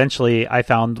 And then eventually I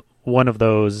found one of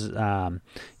those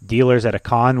dealers at a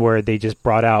con where they just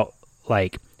brought out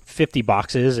like 50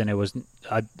 boxes and it was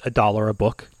 $1 a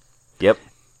book. Yep.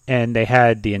 And they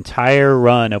had the entire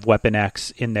run of Weapon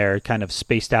X in there kind of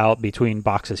spaced out between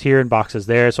boxes here and boxes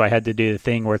there. So I had to do the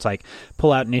thing where it's like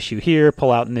pull out an issue here,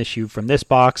 pull out an issue from this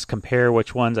box, compare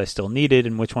which ones I still needed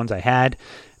and which ones I had.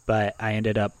 But I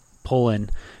ended up pulling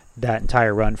that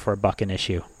entire run for $1 an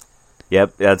issue.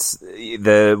 Yep, that's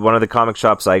one of the comic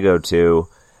shops I go to.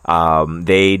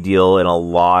 They deal in a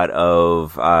lot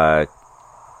of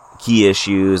key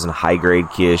issues and high-grade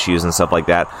key issues and stuff like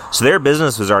that. So their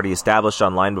business was already established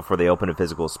online before they opened a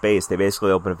physical space. They basically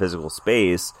opened a physical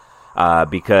space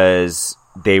because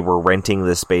they were renting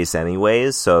the space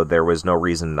anyways, so there was no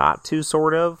reason not to,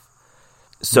 sort of.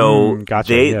 So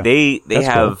gotcha, they That's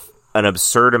have cool. an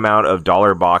absurd amount of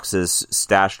dollar boxes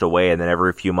stashed away, and then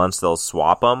every few months they'll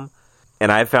swap them.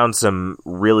 And I found some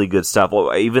really good stuff.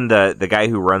 Well, even the guy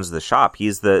who runs the shop,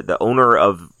 he's the owner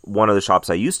of one of the shops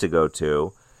I used to go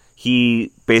to.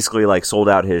 He basically like sold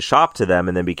out his shop to them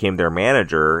and then became their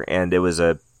manager, and it was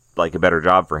a better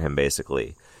job for him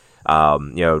basically.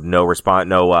 No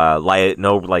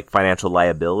financial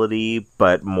liability,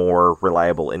 but more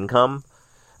reliable income.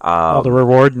 All the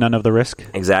reward, none of the risk.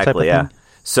 Exactly, yeah. Thing.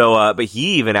 So, but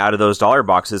he even out of those dollar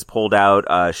boxes pulled out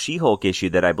a She-Hulk issue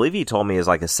that I believe he told me is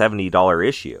like a $70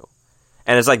 issue.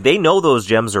 And it's like, they know those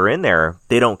gems are in there.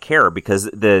 They don't care because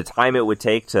the time it would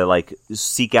take to like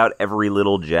seek out every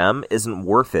little gem isn't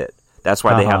worth it. That's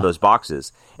why they have those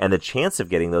boxes. And the chance of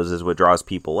getting those is what draws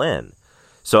people in.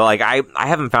 So like, I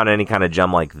haven't found any kind of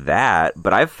gem like that,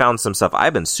 but I've found some stuff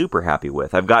I've been super happy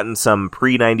with. I've gotten some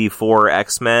pre-94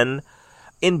 X-Men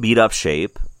in beat up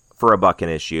shape for $1 an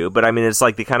issue. But I mean, it's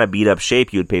like the kind of beat up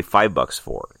shape you would pay $5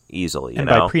 for. Easily, and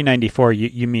by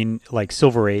pre-94, you mean like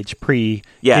Silver Age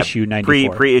pre-issue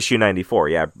 94? Pre-issue 94,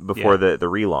 yeah, before the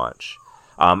relaunch.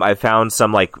 I found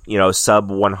some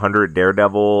sub 100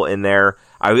 Daredevil in there.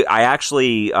 I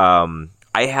actually I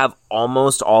have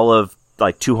almost all of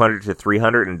like 200 to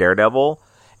 300 in Daredevil,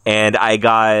 and I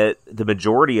got the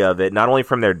majority of it not only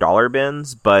from their dollar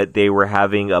bins, but they were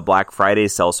having a Black Friday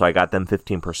sale, so I got them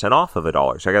 15% off of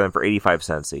 $1. So I got them for 85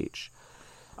 cents each.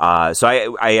 So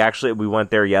I actually, we went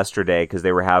there yesterday because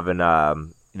they were having,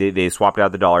 they swapped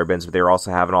out the dollar bins, but they were also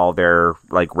having all their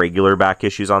like regular back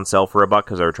issues on sale for $1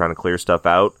 because they were trying to clear stuff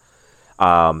out. So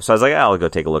I was like, I'll go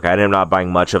take a look. I ended up not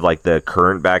buying much of like the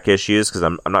current back issues because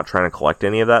I'm not trying to collect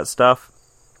any of that stuff.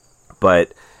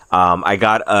 But, I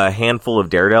got a handful of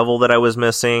Daredevil that I was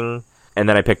missing. And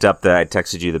then I picked up I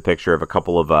texted you the picture of a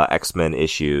couple of, X-Men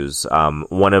issues. I'm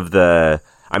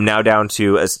now down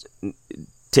to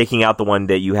taking out the one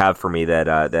that you have for me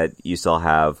that you still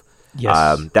have.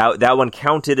 Yes. That one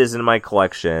counted as in my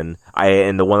collection.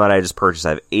 And the one that I just purchased,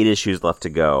 I have 8 issues left to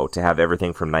go to have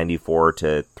everything from 94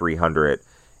 to 300.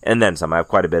 And then some. I have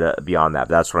quite a bit beyond that.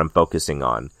 But that's what I'm focusing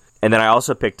on. And then I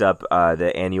also picked up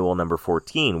the annual number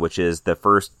 14, which is the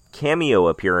first cameo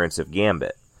appearance of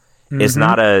Gambit. Mm-hmm. It's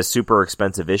not a super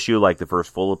expensive issue like the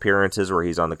first full appearances where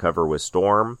he's on the cover with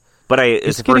Storm. But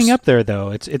it's getting up there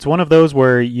though. It's one of those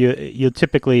where you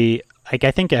typically, like,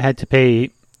 I think I had to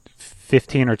pay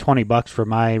 $15 or $20 for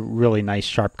my really nice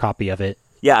sharp copy of it.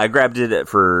 Yeah, I grabbed it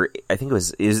for, I think it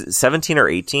was 17 or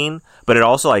 18, but it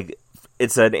also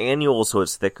it's an annual, so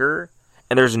it's thicker,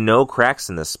 and there's no cracks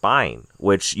in the spine,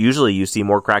 which usually you see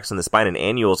more cracks in the spine in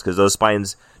annuals because those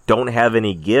spines don't have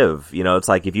any give. It's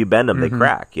like if you bend them, they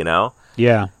crack.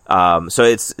 Yeah. So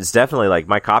it's definitely like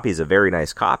my copy is a very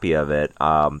nice copy of it.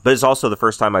 But it's also the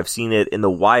first time I've seen it in the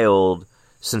wild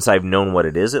since I've known what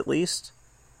it is, at least.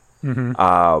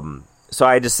 Mm-hmm. So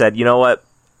I just said, you know what?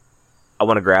 I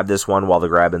want to grab this one while the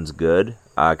grabbing's good.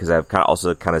 Cause I've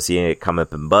also seen it come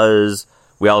up in buzz.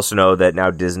 We also know that now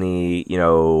Disney,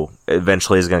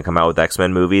 eventually is going to come out with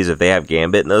X-Men movies. If they have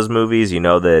Gambit in those movies,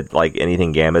 that like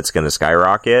anything Gambit's going to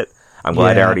skyrocket. I'm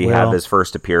glad I already have his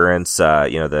first appearance,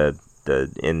 the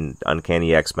in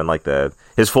Uncanny X-Men, like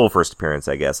his full first appearance,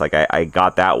 I guess. Like I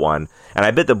got that one, and I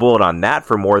bit the bullet on that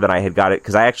for more than I had got it,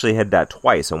 because I actually had that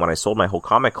twice, and when I sold my whole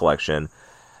comic collection,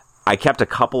 I kept a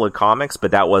couple of comics,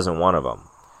 but that wasn't one of them.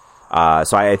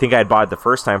 So I think I had bought it the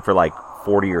first time for like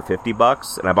 $40 or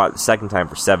 $50, and I bought it the second time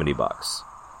for $70.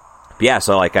 But yeah,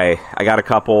 so like I got a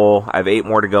couple. I have 8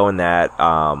 more to go in that.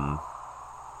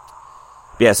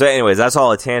 Yeah, so anyways, that's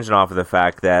all a tangent off of the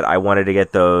fact that I wanted to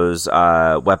get those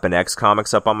Weapon X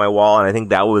comics up on my wall, and I think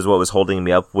that was what was holding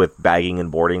me up with bagging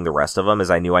and boarding the rest of them, is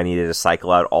I knew I needed to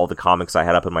cycle out all the comics I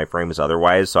had up in my frames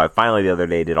otherwise. So I finally, the other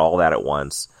day, did all that at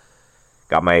once.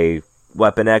 Got my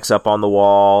Weapon X up on the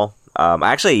wall. I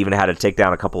actually even had to take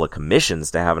down a couple of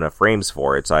commissions to have enough frames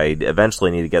for it, so I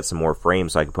eventually need to get some more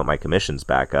frames so I can put my commissions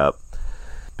back up.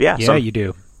 But yeah, you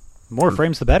do. More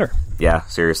frames, the better. Yeah,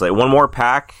 seriously. One more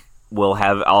pack. I'll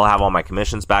have all my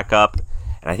commissions back up,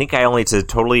 and I think I only to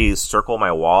totally circle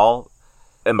my wall,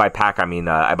 and by pack I mean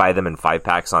I buy them in 5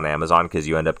 packs on Amazon, because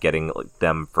you end up getting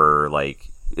them for like,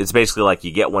 it's basically like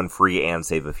you get one free and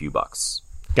save a few bucks.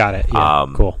 Got it. Yeah,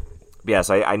 cool. Yes,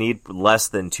 I need less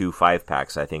than 2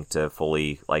 5-packs, I think, to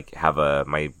fully like have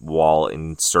my wall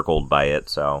encircled by it.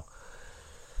 So,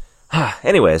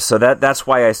 anyways, so that's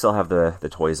why I still have the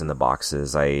toys in the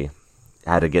boxes. I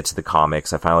had to get to the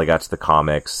comics. I finally got to the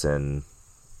comics, and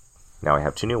now I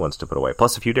have 2 new ones to put away,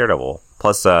 plus a few Daredevil.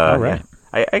 Plus, all right.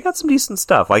 Yeah, I got some decent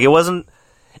stuff. Like it wasn't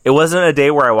a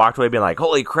day where I walked away being like,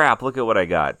 "Holy crap, look at what I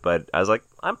got!" But I was like,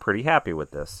 I'm pretty happy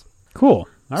with this. Cool.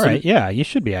 All right. Yeah, you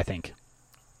should be, I think.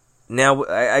 Now,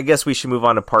 I guess we should move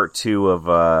on to part 2 of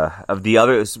the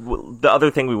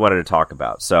other thing we wanted to talk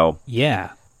about. So yeah,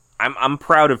 I'm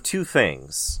proud of 2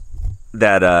 things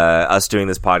that us doing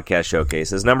this podcast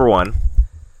showcases. Number 1,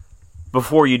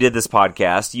 before you did this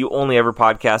podcast, you only ever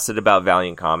podcasted about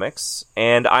Valiant Comics,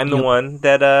 and I'm the one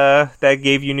that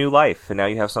gave you new life, and now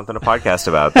you have something to podcast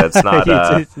about. That's not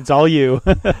it's all you.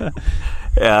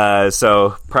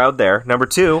 So proud there. Number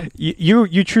 2,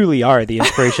 you truly are the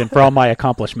inspiration for all my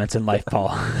accomplishments in life,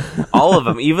 Paul. All of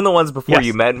them, even the ones before Yes.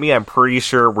 you met me, I'm pretty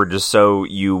sure were just so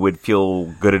you would feel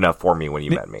good enough for me when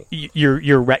you met me.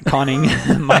 You're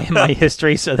retconning my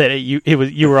history so that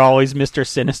you were always Mr.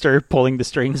 Sinister pulling the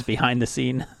strings behind the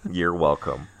scene. You're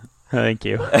welcome. Thank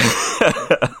you.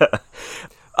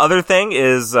 Other thing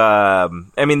is, I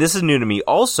mean, this is new to me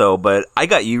also, but I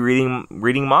got you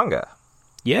reading manga.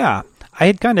 Yeah, I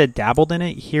had kind of dabbled in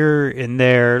it here and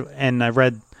there, and I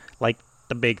read like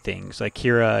the big things like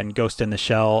Kira and Ghost in the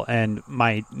Shell, and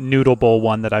my Noodle Bowl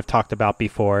one that I've talked about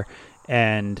before,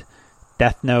 and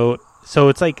Death Note. So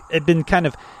it's like I've been kind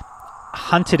of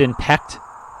hunted and pecked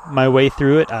my way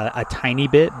through it a tiny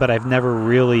bit, but I've never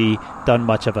really done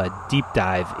much of a deep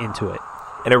dive into it.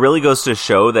 And it really goes to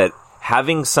show that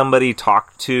having somebody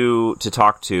talk to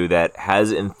that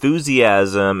has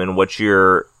enthusiasm in what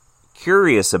you're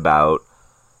curious about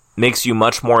makes you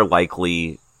much more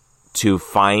likely to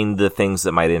find the things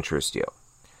that might interest you.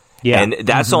 Yeah. And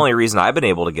that's the only reason I've been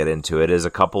able to get into it, is a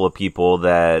couple of people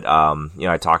that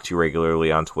I talk to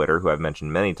regularly on Twitter, who I've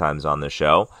mentioned many times on the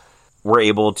show, were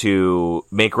able to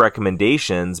make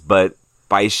recommendations, but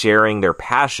by sharing their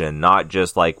passion, not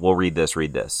just like, we'll read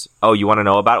this. Oh, you want to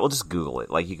know about it? Well, just Google it.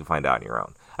 Like, you can find out on your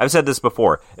own. I've said this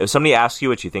before. If somebody asks you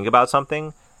what you think about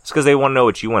something, it's because they want to know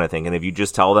what you want to think. And if you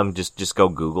just tell them, just go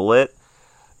Google it,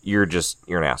 you're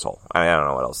an asshole. I don't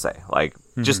know what else to say. Like,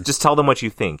 just tell them what you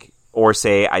think, or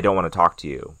say, I don't want to talk to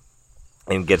you,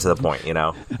 and get to the point, you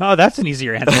know? Oh, that's an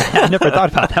easier answer. I never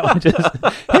thought about that one. Just,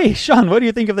 hey, Sean, what do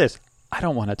you think of this? I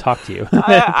don't want to talk to you.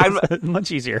 I'm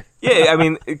much easier. Yeah, I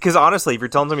mean, because honestly, if you're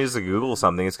telling somebody just to Google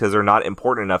something, it's because they're not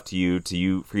important enough to you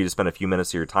for you to spend a few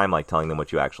minutes of your time like telling them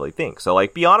what you actually think. So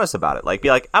like, be honest about it. Like, be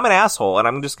like, I'm an asshole, and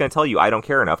I'm just going to tell you I don't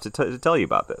care enough to tell you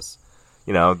about this.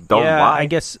 You know, don't lie. I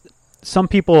guess some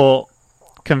people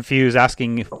confuse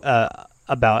asking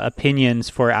about opinions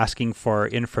for asking for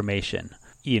information.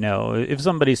 You know, if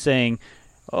somebody's saying,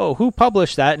 "Oh, who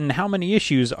published that, and how many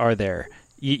issues are there?"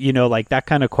 You know, like that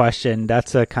kind of question,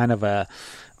 that's a kind of a,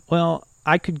 well,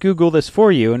 I could Google this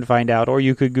for you and find out, or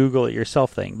you could Google it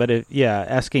yourself thing. But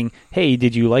asking, hey,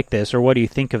 did you like this? Or what do you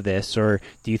think of this? Or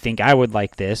do you think I would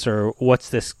like this? Or what's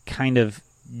this kind of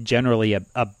generally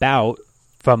about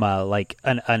from a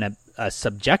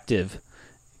subjective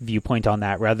viewpoint on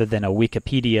that, rather than a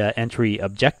Wikipedia entry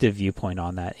objective viewpoint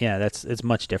on that? Yeah, it's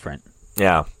much different.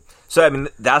 Yeah. So, I mean,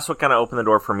 that's what kind of opened the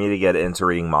door for me to get into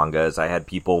reading manga, is I had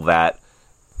people that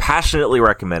passionately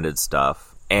recommended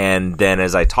stuff, and then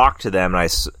as I talked to them, and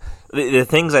the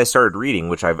things I started reading,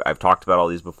 which I've talked about all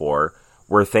these before,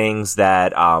 were things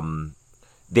that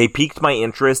they piqued my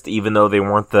interest, even though they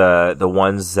weren't the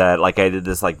ones that, like, I did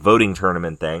this like voting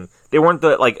tournament thing. They weren't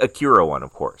the like Akira one,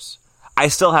 of course. I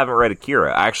still haven't read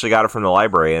Akira. I actually got it from the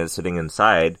library and it's sitting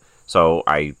inside, so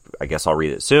I guess I'll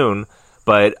read it soon.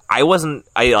 But I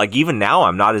like, even now,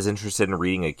 I'm not as interested in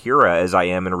reading Akira as I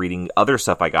am in reading other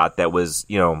stuff I got that was,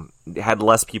 had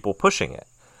less people pushing it.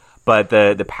 But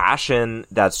the passion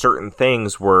that certain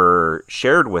things were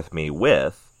shared with me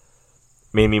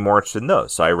made me more interested in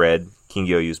those. So I read King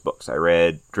Gyoyu's books. I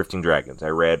read Drifting Dragons. I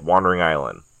read Wandering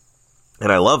Island.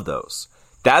 And I love those.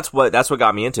 That's what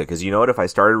got me into it. Because you know what? If I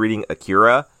started reading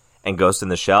Akira and Ghost in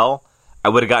the Shell, I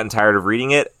would have gotten tired of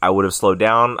reading it. I would have slowed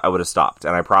down. I would have stopped.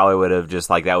 And I probably would have just,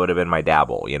 that would have been my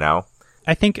dabble,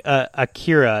 I think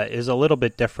Akira is a little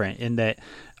bit different in that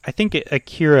I think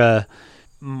Akira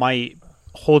might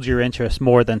hold your interest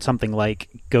more than something like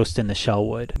Ghost in the Shell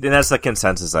would. And that's the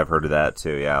consensus. I've heard of that,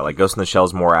 too, yeah. Like, Ghost in the Shell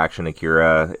is more action.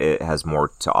 Akira, it has more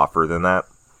to offer than that.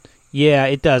 Yeah,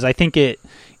 it does. I think it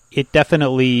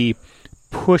definitely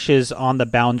pushes on the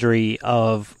boundary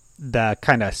of the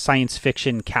kind of science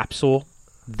fiction capsule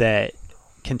that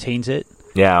contains it.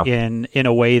 Yeah. In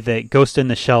a way that Ghost in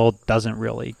the Shell doesn't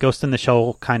really. Ghost in the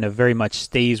Shell kind of very much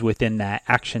stays within that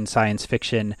action science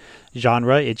fiction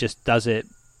genre. It just does it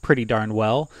pretty darn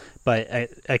well. But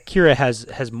Akira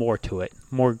has more to it,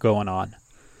 more going on.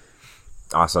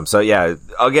 Awesome. So yeah,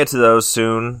 I'll get to those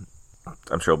soon.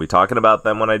 I'm sure we'll be talking about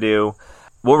them when I do.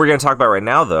 What we're going to talk about right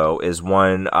now, though, is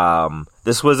one.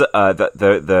 This was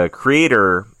the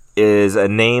creator is a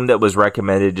name that was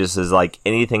recommended just as like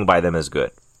anything by them is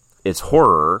good. It's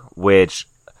horror, which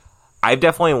I've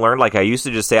definitely learned. Like, I used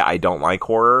to just say I don't like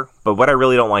horror, but what I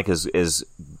really don't like is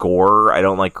gore. I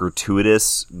don't like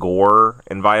gratuitous gore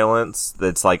and violence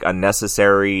that's like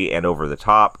unnecessary and over the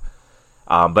top.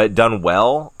 But done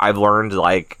well, I've learned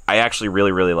like I actually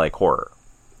really, really like horror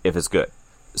if it's good.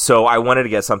 So I wanted to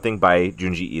get something by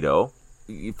Junji Ito.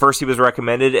 First he was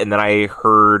recommended, and then I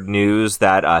heard news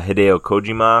that Hideo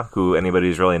Kojima, who anybody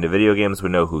who's really into video games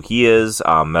would know who he is,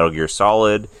 Metal Gear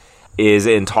Solid, is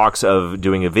in talks of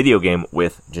doing a video game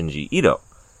with Junji Ito.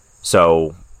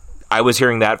 So I was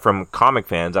hearing that from comic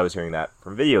fans. I was hearing that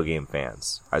from video game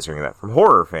fans. I was hearing that from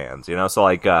horror fans. So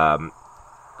like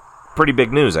pretty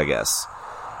big news, I guess.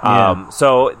 Yeah.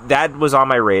 So that was on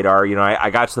my radar.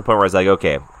 I got to the point where I was like,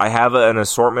 okay, I have an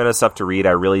assortment of stuff to read.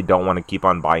 I really don't want to keep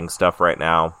on buying stuff right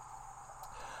now.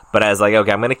 But I was like,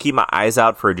 okay, I'm going to keep my eyes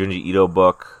out for a Junji Ito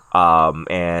book.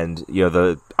 And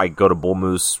I go to Bull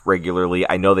Moose regularly.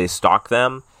 I know they stock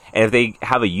them, and if they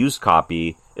have a used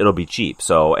copy, it'll be cheap.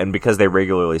 So, and because they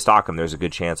regularly stock them, there's a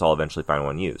good chance I'll eventually find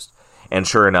one used. And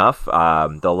sure enough,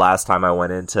 the last time I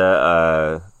went into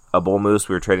a Bull Moose,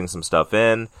 we were trading some stuff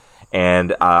in,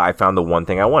 and I found the one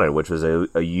thing I wanted, which was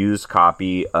a used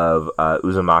copy of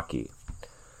Uzumaki.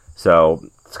 So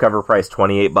its cover price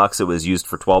 $28. It was used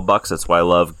for $12. That's why I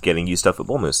love getting used stuff at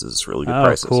Bull Moose. It's really good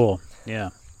prices. Oh, cool. Yeah.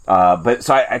 But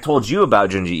so I told you about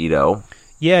Junji Ito.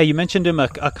 Yeah, you mentioned him a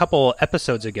couple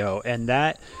episodes ago, and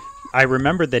that I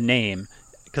remember the name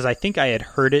because I think I had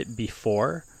heard it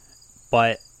before,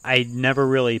 but I never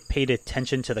really paid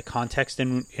attention to the context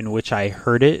in which I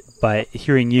heard it. But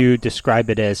hearing you describe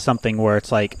it as something where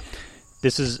it's like,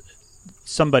 this is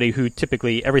somebody who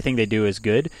typically everything they do is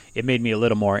good, it made me a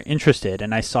little more interested.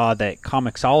 And I saw that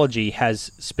Comixology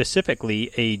has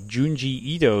specifically a Junji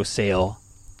Ito sale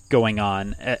going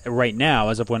on right now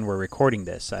as of when we're recording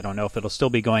this. I don't know if it'll still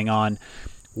be going on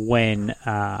when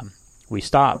we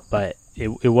stop, but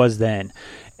it was then.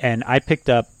 And I picked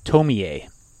up Tomie.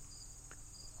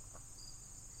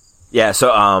 Yeah, so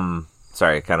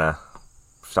sorry, kind of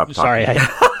stopped talking. Sorry,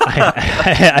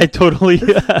 I totally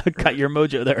cut your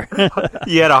mojo there.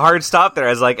 You had a hard stop there. I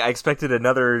was like, I expected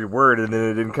another word, and then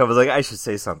it didn't come. I was like, I should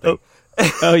say something.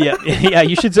 Oh yeah, yeah.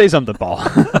 You should say something, Paul.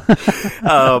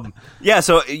 Yeah.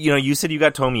 So you said you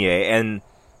got Tomie, and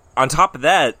on top of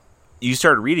that, you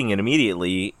started reading it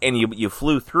immediately, and you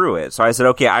flew through it. So I said,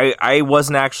 okay, I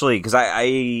wasn't actually, because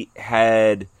I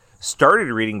had started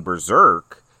reading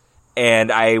Berserk,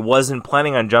 and I wasn't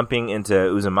planning on jumping into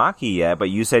Uzumaki yet. But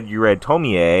you said you read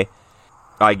Tomie,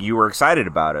 like you were excited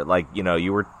about it, like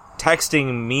you were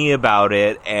texting me about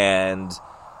it, and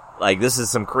like, this is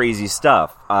some crazy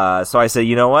stuff. So I said,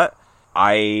 you know what?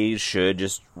 I should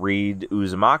just read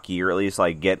Uzumaki, or at least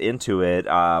like get into it,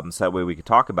 so that way we could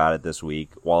talk about it this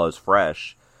week while it's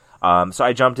fresh. So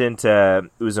I jumped into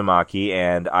Uzumaki,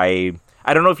 and I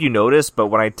don't know if you noticed, but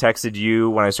when I texted you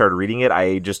when I started reading it,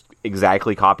 I just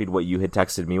exactly copied what you had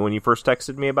texted me when you first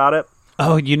texted me about it.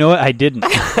 Oh, you know what? I didn't.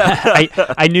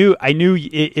 I knew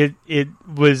it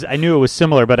was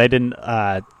similar, but I didn't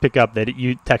pick up that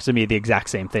you texted me the exact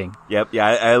same thing. Yep. Yeah.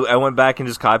 I went back and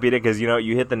just copied it because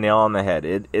you hit the nail on the head.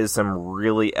 It is some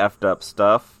really effed up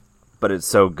stuff, but it's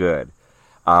so good.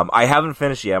 I haven't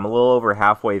finished yet. I'm a little over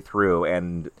halfway through,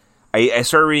 and I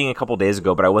started reading a couple days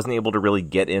ago, but I wasn't able to really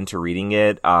get into reading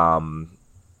it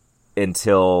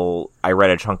until I read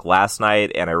a chunk last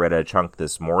night and I read a chunk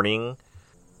this morning.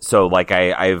 So, like,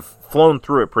 I've flown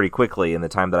through it pretty quickly in the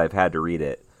time that I've had to read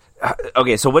it.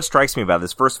 Okay, so what strikes me about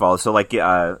this, first of all, so, like,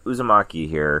 Uzumaki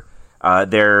here,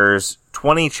 there's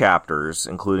 20 chapters,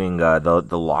 including the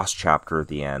lost chapter at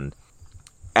the end.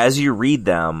 As you read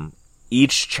them,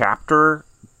 each chapter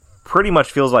pretty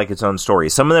much feels like its own story.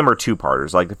 Some of them are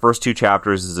two-parters. Like, the first 2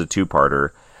 chapters is a two-parter.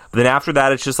 But then after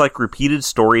that, it's just, like, repeated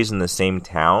stories in the same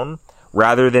town,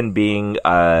 rather than being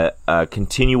a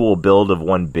continual build of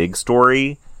one big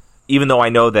story. Even though I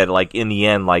know that, like, in the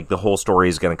end, like, the whole story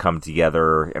is going to come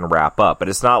together and wrap up. But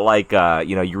it's not like,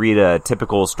 you read a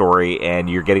typical story and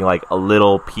you're getting, like, a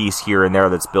little piece here and there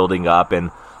that's building up.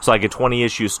 And so, like, a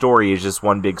 20-issue story is just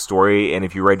one big story. And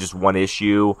if you read just one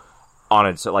issue on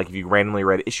it, so, like, if you randomly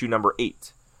read issue number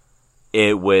 8,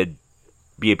 it would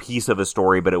be a piece of a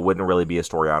story, but it wouldn't really be a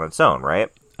story on its own, right?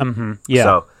 Mm-hmm. Yeah.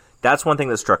 So that's one thing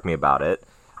that struck me about it.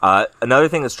 Another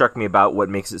thing that struck me about what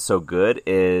makes it so good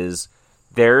is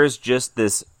there's just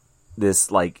this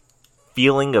like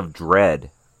feeling of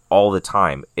dread all the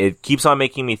time. It keeps on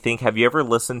making me think. Have you ever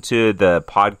listened to the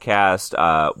podcast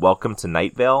Welcome to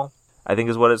Night Vale? I think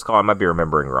is what it's called. I might be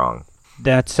remembering wrong.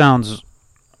 That sounds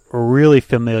really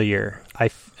familiar.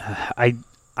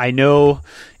 I know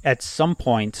at some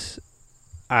point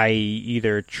I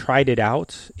either tried it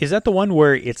out. Is that the one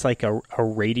where it's like a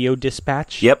radio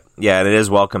dispatch? Yep. Yeah, and it is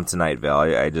Welcome to Night Vale.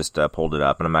 I just pulled it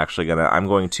up, and I'm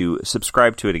going to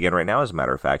subscribe to it again right now, as a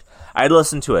matter of fact. I'd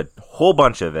listened to a whole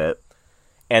bunch of it,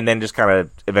 and then just kind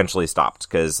of eventually stopped.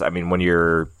 Because, I mean, when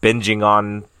you're binging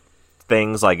on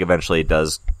things, like, eventually it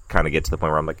does kind of get to the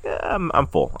point where I'm like, I'm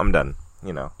full. I'm done,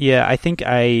 Yeah, I think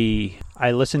I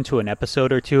listened to an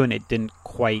episode or two, and it didn't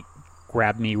quite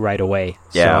grab me right away.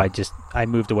 Yeah. So I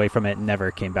moved away from it and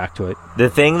never came back to it. The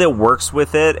thing that works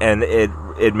with it, and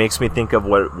it makes me think of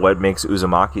what makes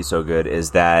Uzumaki so good,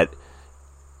 is that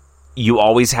you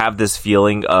always have this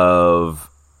feeling of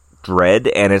dread,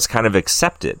 and it's kind of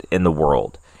accepted in the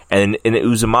world. And in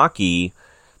Uzumaki,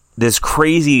 this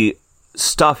crazy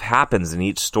stuff happens in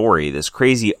each story, this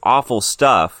crazy, awful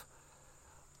stuff,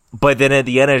 but then at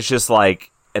the end it's just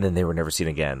like, and then they were never seen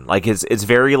again. Like, it's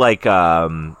very like,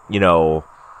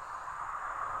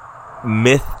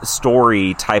 myth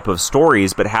story type of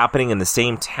stories, but happening in the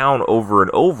same town over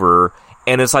and over,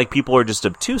 and it's like people are just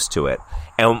obtuse to it.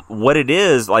 And what it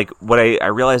is, like, what I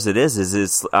realize it is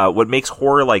it's what makes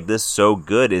horror like this so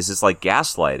good is it's like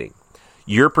gaslighting.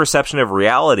 Your perception of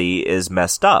reality is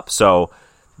messed up. So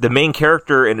the main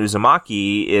character in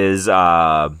Uzumaki is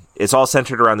it's all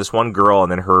centered around this one girl,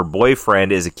 and then her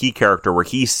boyfriend is a key character where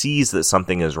he sees that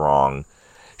something is wrong.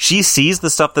 She sees the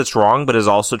stuff that's wrong, but is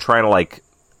also trying to, like,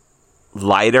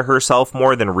 lie to herself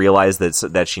more than realize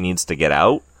that she needs to get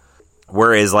out.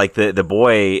 Whereas, like, the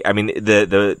boy, I mean,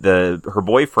 her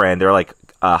boyfriend, they're like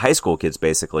high school kids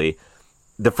basically.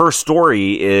 The first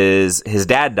story is his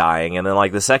dad dying, and then,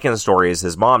 like, the second story is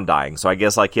his mom dying. So I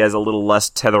guess, like, he has a little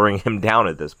less tethering him down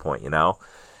at this point,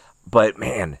 But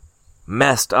man,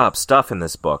 messed up stuff in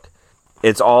this book.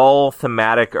 It's all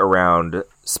thematic around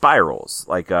spirals.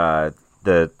 Like,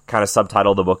 the kind of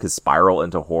subtitle of the book is Spiral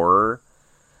into Horror.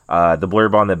 The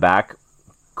blurb on the back: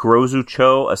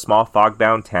 Kurozucho, a small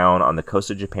fog-bound town on the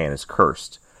coast of Japan, is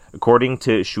cursed. According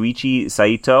to Shuichi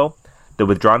Saito, the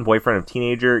withdrawn boyfriend of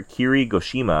teenager Kiri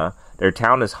Goshima, their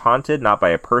town is haunted not by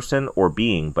a person or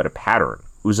being, but a pattern.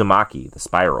 Uzumaki, the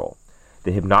spiral.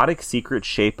 The hypnotic secret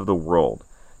shape of the world.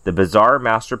 The bizarre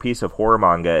masterpiece of horror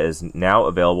manga is now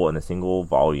available in a single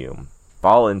volume.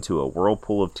 Fall into a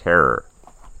whirlpool of terror.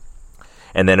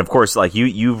 And then, of course, like,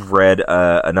 you've read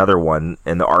another one,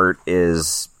 and the art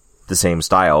is the same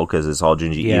style, because it's all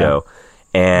Junji Ito.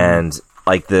 And,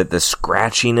 like, the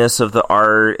scratchiness of the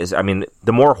art is, I mean,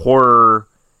 the more horror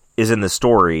is in the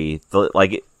story,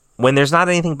 when there's not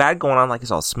anything bad going on, like, it's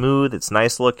all smooth, it's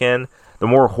nice looking, the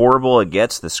more horrible it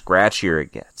gets, the scratchier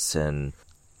it gets. And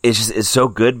it's so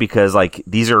good because, like,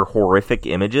 these are horrific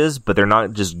images, but they're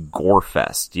not just gore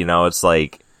fest, It's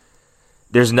like,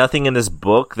 there's nothing in this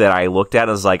book that I looked at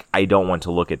and was like, I don't want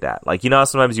to look at that. Like, how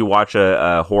sometimes you watch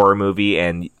a horror movie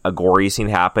and a gory scene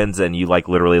happens and you, like,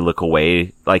 literally look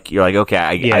away. Like, you're like, okay,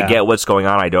 I get what's going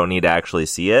on. I don't need to actually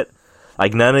see it.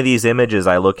 Like, none of these images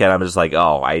I look at, I'm just like,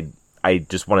 oh, I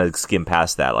just want to skim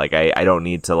past that. Like, I don't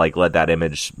need to, like, let that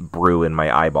image brew in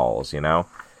my eyeballs,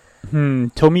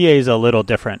 Tomie is a little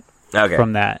different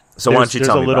from that. So why don't you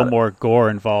tell me about it? There's a little more gore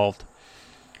involved.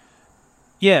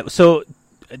 Yeah, so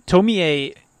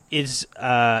Tomie is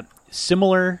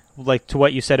similar, like to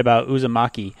what you said about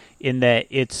Uzumaki, in that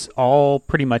it's all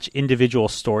pretty much individual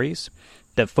stories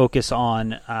that focus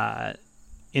on,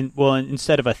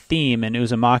 instead of a theme in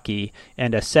Uzumaki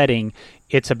and a setting,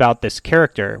 it's about this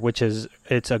character,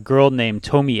 it's a girl named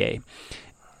Tomie.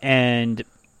 And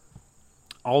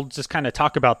I'll just kind of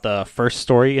talk about the first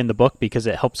story in the book because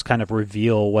it helps kind of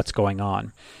reveal what's going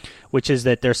on, which is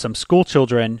that there's some school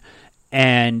children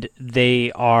and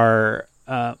they are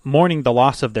mourning the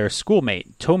loss of their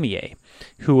schoolmate, Tomie,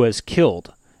 who was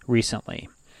killed recently.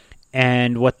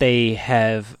 And what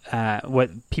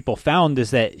what people found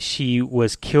is that she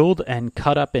was killed and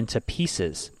cut up into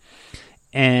pieces.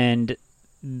 And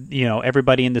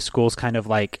everybody in the school is kind of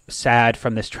like sad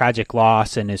from this tragic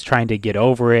loss and is trying to get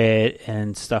over it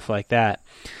and stuff like that.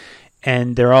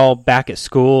 And they're all back at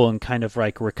school and kind of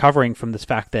like recovering from this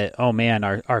fact that, oh man,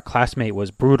 our classmate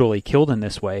was brutally killed in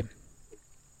this way.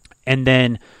 And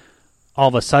then all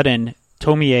of a sudden,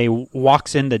 Tomie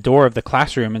walks in the door of the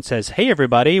classroom and says, "Hey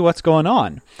everybody, what's going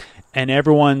on?" And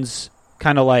everyone's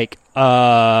kind of like,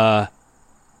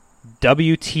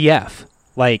 WTF?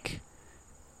 Like,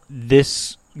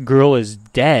 this girl is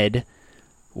dead.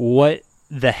 What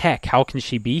the heck? How can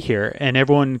she be here? And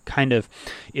everyone kind of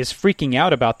is freaking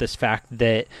out about this fact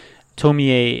that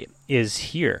Tomie is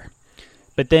here.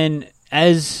 But then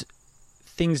as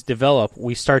things develop,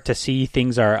 we start to see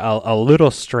things are a little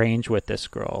strange with this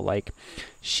girl. Like,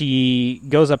 she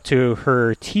goes up to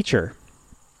her teacher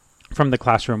from the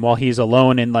classroom while he's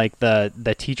alone in like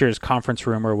the teacher's conference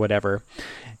room or whatever.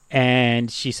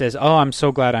 And she says, "Oh, I'm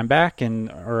so glad I'm back."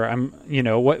 Or I'm,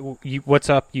 what's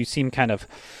up? You seem kind of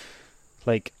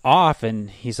like off. And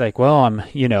he's like, "Well,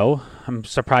 I'm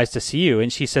surprised to see you."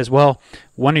 And she says, "Well,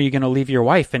 when are you going to leave your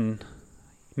wife and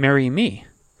marry me?"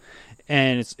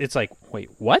 And it's like, wait,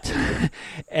 what?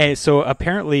 And so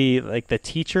apparently like the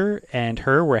teacher and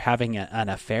her were having an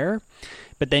affair.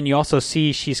 But then you also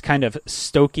see she's kind of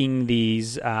stoking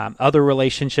these other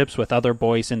relationships with other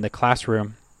boys in the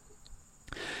classroom.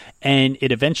 And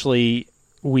it eventually,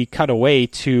 we cut away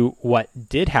to what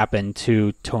did happen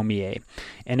to Tomie.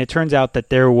 And it turns out that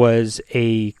there was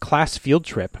a class field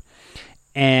trip.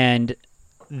 And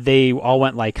they all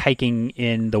went like hiking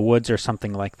in the woods or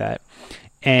something like that.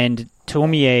 And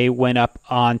Tomie went up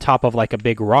on top of like a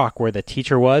big rock where the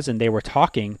teacher was, and they were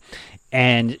talking.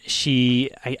 And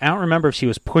I don't remember if she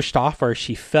was pushed off or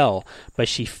she fell, but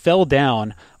she fell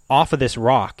down off of this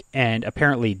rock and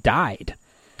apparently died.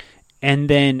 And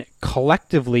then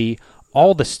collectively,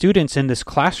 all the students in this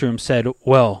classroom said,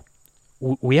 "Well,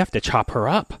 we have to chop her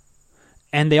up."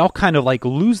 And they all kind of like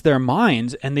lose their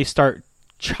minds and they start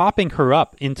chopping her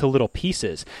up into little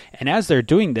pieces. And as they're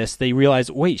doing this, they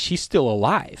realize, wait, she's still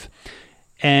alive.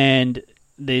 And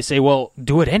they say, "Well,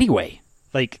 do it anyway.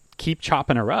 Like, keep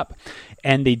chopping her up."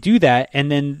 And they do that.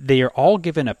 And then they are all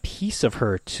given a piece of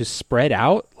her to spread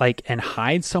out, like, and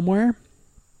hide somewhere.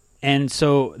 And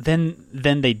so then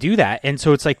they do that. And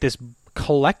so it's like this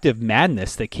collective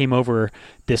madness that came over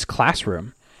this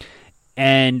classroom.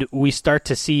 And we start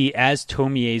to see, as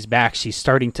Tomie's back, she's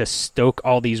starting to stoke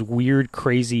all these weird,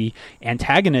 crazy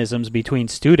antagonisms between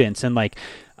students. And like,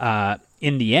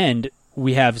 in the end,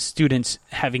 we have students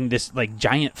having this like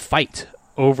giant fight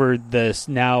over this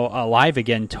now alive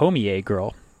again Tomie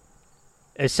girl.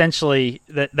 Essentially,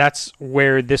 that's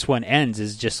where this one ends,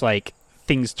 is just like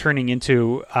things turning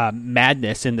into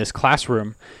madness in this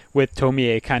classroom with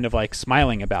Tomie kind of like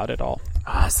smiling about it all.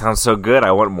 Sounds so good.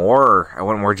 I want more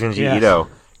Junji Ito.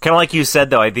 Kind of like you said,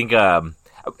 though, I think,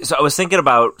 so I was thinking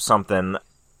about something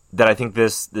that I think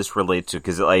this relates to,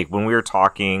 because like when we were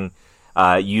talking,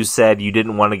 you said you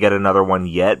didn't want to get another one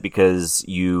yet because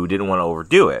you didn't want to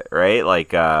overdo it, right?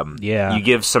 Like, you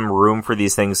give some room for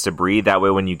these things to breathe. That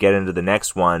way, when you get into the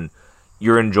next one,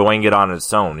 you're enjoying it on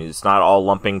its own. It's not all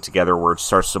lumping together where it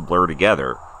starts to blur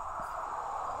together.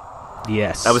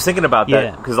 Yes. I was thinking about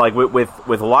that because, like,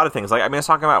 with a lot of things, like, I mean, I was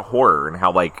talking about horror and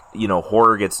how, like,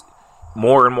 horror gets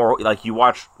more and more, like, you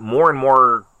watch more and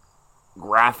more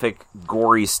graphic,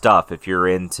 gory stuff if you're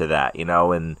into that,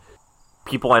 and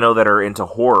people I know that are into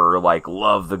horror, like,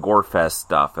 love the gore fest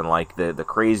stuff, and, like, the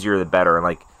crazier the better, and,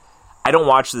 like, I don't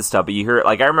watch this stuff, but you hear it,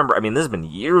 like, I remember, I mean, this has been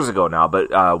years ago now,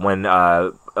 but when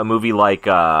a movie like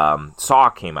Saw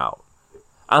came out,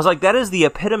 I was like, that is the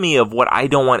epitome of what I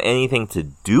don't want anything to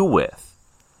do with.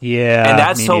 Yeah. And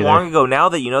that's so long ago now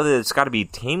that you know that it's got to be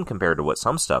tame compared to what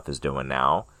some stuff is doing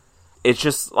now. It's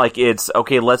just like, it's,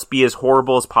 okay, let's be as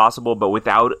horrible as possible, but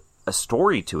without a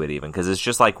story to it even, because it's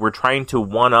just like we're trying to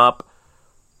one-up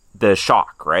the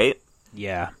shock, right?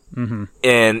 Yeah. Mm-hmm.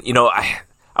 And,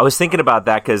 I was thinking about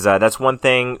that because that's one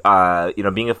thing,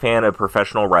 being a fan of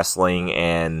professional wrestling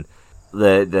and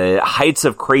the heights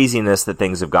of craziness that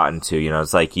things have gotten to. You know,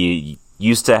 it's like you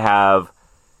used to have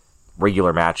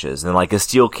regular matches, and like a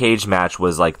steel cage match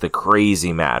was like the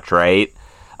crazy match, right?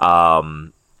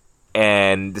 And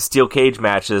the steel cage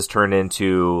matches turned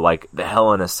into like the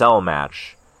Hell in a Cell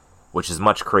match, which is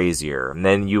much crazier. And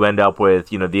then you end up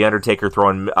with, you know, the Undertaker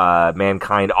throwing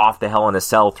Mankind off the Hell in a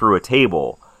Cell through a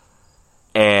table,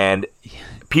 and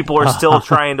people are still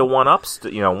trying to one up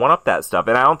that stuff.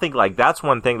 And I don't think, like, that's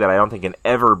one thing that I don't think can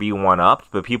ever be one upped.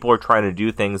 But people are trying to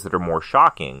do things that are more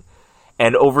shocking.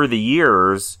 And over the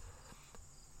years,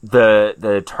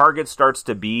 the target starts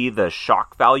to be the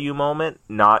shock value moment,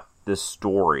 not the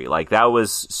story. Like, that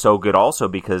was so good also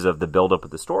because of the buildup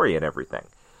of the story and everything.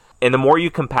 And the more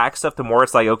you compact stuff, the more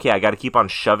it's like, okay, I got to keep on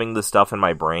shoving the stuff in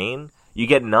my brain. You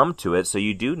get numb to it, so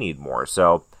you do need more.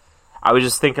 So I was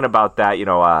just thinking about that, you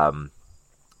know,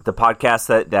 the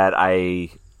podcast that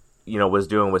I, you know, was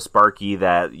doing with Sparky,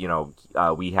 that, you know,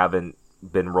 we haven't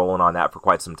been rolling on that for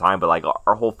quite some time, but like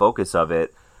our whole focus of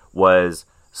it was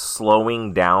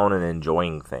slowing down and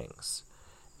enjoying things.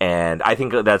 And I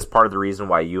think that's part of the reason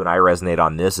why you and I resonate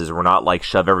on this, is we're not like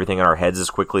shove everything in our heads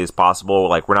as quickly as possible.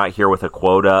 Like, we're not here with a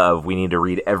quota of we need to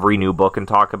read every new book and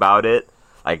talk about it.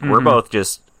 Like, we're both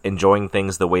just enjoying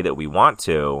things the way that we want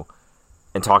to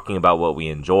and talking about what we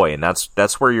enjoy. And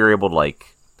that's where you're able to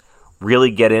like really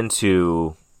get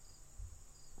into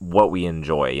what we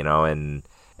enjoy, you know. And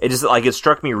it just, like, it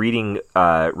struck me reading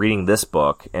this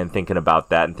book and thinking about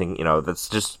that, and thinking, you know, that's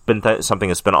just been something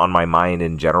that's been on my mind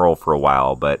in general for a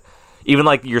while. But even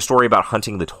like your story about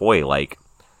hunting the toy, like,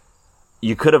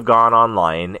 you could have gone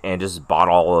online and just bought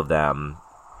all of them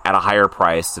at a higher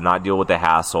price to not deal with the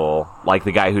hassle, like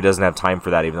the guy who doesn't have time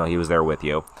for that, even though he was there with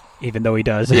you. Even though he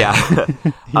does. Yeah.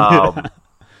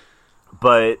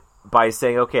 But by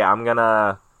saying, okay, I'm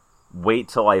gonna wait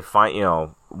till I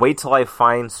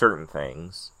find certain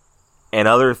things, and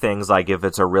other things, like if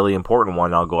it's a really important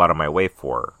one, I'll go out of my way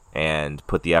for and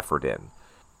put the effort in.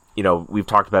 You know, we've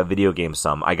talked about video games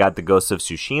some. I got the Ghost of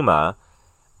Tsushima.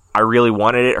 I really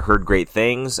wanted it, heard great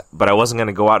things, but I wasn't going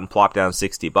to go out and plop down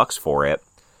 $60 for it.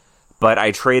 But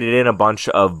I traded in a bunch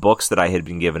of books that I had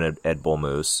been given at Bull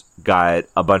Moose, got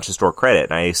a bunch of store credit,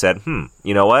 and I said,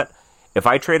 you know what? If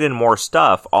I trade in more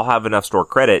stuff, I'll have enough store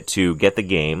credit to get the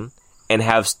game and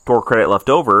have store credit left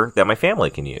over that my family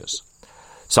can use.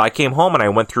 So I came home and I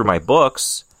went through my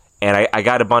books, and I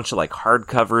got a bunch of like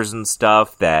hardcovers and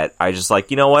stuff that I just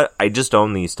like, you know what? I just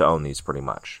own these to own these, pretty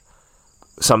much.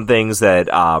 Some things that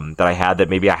that I had that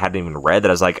maybe I hadn't even read, that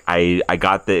I was like, I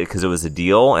got it because it was a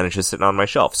deal, and it's just sitting on my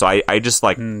shelf. So I just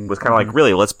like was kind of like,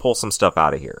 really, let's pull some stuff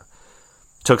out of here.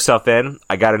 Took stuff in.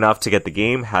 I got enough to get the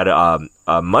game. Had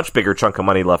a much bigger chunk of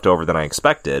money left over than I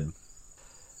expected.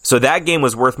 So that game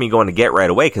was worth me going to get right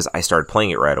away because I started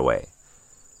playing it right away.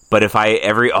 But if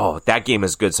that game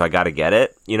is good, so I got to get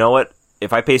it. You know what?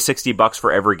 If I pay $60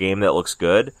 for every game that looks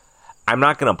good, I'm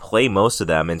not going to play most of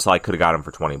them until I could have got them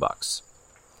for $20.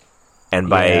 And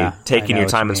by taking your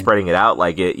time and spreading it out,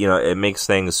 like it, you know, it makes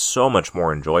things so much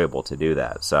more enjoyable to do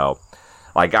that. So,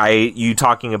 like you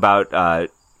talking about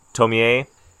Tomie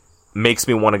makes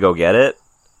me want to go get it,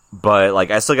 but like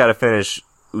I still got to finish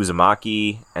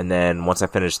Uzumaki, and then once I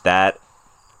finish that,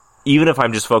 even if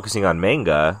I'm just focusing on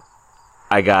manga,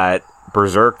 I got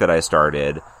Berserk that I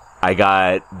started. I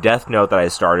got Death Note that I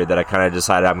started, that I kind of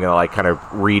decided I'm going to like kind of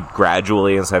read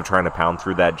gradually instead of trying to pound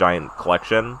through that giant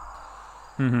collection.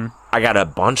 I got a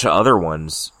bunch of other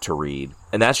ones to read,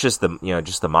 and that's just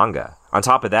the manga. On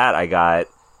top of that,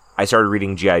 I started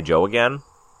reading G.I. Joe again,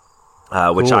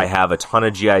 which cool. I have a ton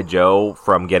of G.I. Joe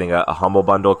from getting a Humble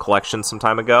Bundle collection some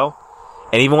time ago.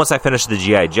 And even once I finished the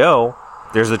G.I. Joe,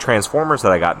 there's the Transformers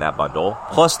that I got in that bundle,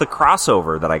 plus the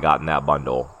crossover that I got in that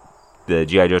bundle, the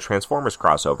G.I. Joe Transformers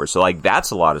crossover. So like that's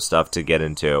a lot of stuff to get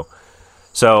into.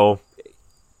 So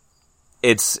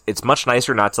it's much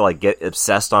nicer not to like get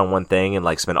obsessed on one thing and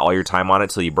like spend all your time on it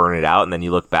till you burn it out, and then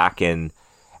you look back and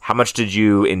how much did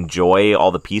you enjoy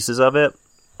all the pieces of it?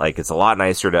 Like, it's a lot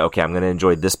nicer to, okay, I'm going to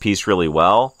enjoy this piece really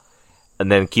well,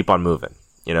 and then keep on moving.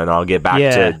 You know, and I'll get back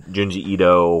to Junji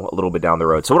Ito a little bit down the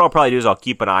road. So what I'll probably do is I'll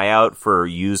keep an eye out for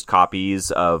used copies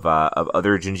of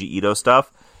other Junji Ito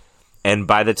stuff, and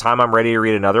by the time I'm ready to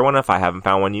read another one, if I haven't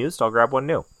found one used, I'll grab one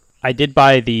new. I did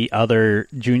buy the other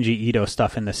Junji Ito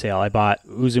stuff in the sale. I bought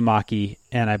Uzumaki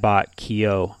and I bought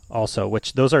Kyo also,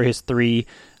 which those are his 3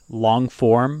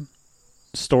 long-form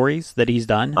stories that he's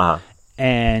done.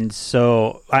 And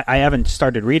so I haven't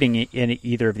started reading in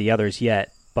either of the others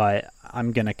yet. but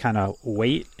I'm going to kind of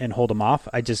wait and hold them off.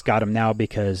 I just got them now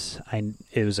because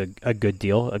it was a good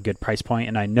deal, a good price point,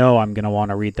 and I know I'm going to want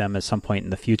to read them at some point in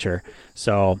the future.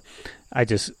 So I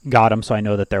just got them so I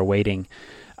know that they're waiting.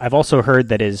 I've also heard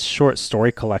that his short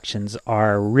story collections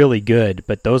are really good,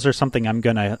 but those are something I'm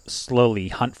going to slowly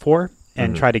hunt for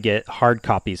and try to get hard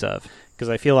copies of, because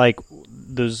I feel like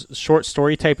those short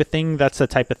story type of thing, that's the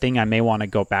type of thing I may want to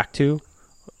go back to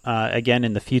again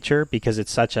in the future, because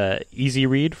it's such a easy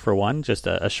read, for one, just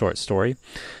a short story,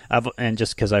 and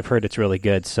just because I've heard it's really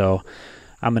good. So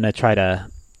I'm going to try to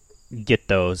get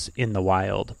those in the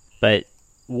wild. But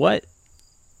what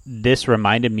this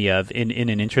reminded me of in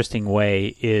an interesting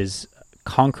way is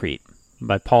Concrete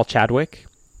by Paul Chadwick.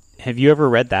 Have you ever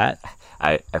read that?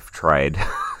 I've tried.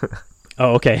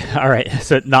 Oh, okay. All right.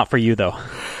 So not for you, though.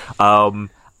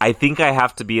 I think I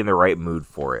have to be in the right mood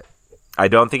for it. I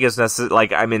don't think it's necessary.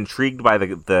 Like, I'm intrigued by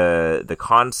the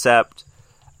concept.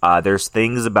 There's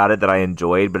things about it that I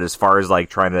enjoyed, but as far as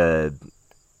like trying to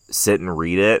sit and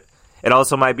read it, it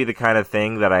also might be the kind of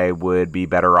thing that I would be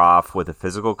better off with a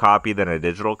physical copy than a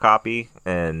digital copy.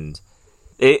 And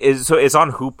so it's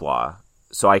on Hoopla,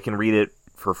 so I can read it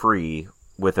for free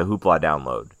with a Hoopla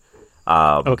download.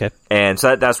 Okay. And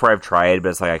so that's where I've tried, but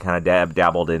it's like I kind of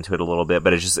dabbled into it a little bit,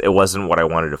 but it wasn't what I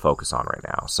wanted to focus on right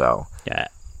now. So yeah,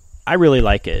 I really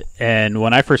like it. And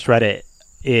when I first read it,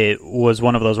 it was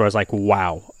one of those where I was like,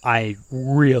 wow, I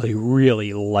really,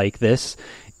 really like this.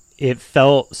 It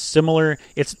felt similar.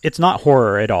 It's not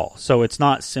horror at all. So it's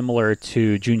not similar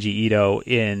to Junji Ito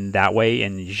in that way,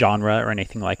 in genre or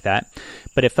anything like that.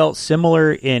 But it felt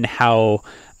similar in how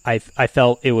I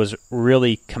felt it was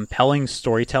really compelling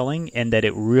storytelling, and that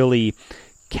it really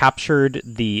captured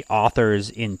the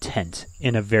author's intent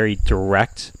in a very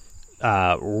direct,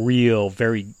 real,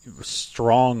 very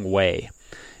strong way.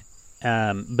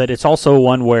 But it's also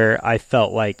one where I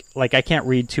felt like I can't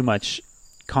read too much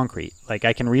Concrete. Like,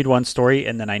 I can read one story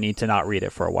and then I need to not read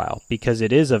it for a while, because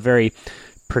it is a very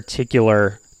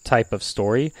particular type of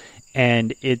story.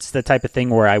 And it's the type of thing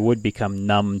where I would become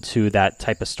numb to that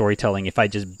type of storytelling if I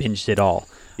just binged it all.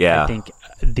 yeah, I think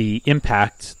the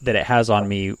impact that it has on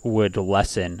me would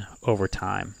lessen over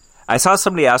time. I saw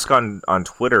somebody ask on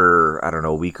Twitter, I don't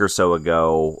know, a week or so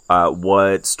ago,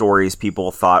 what stories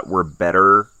people thought were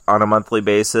better on a monthly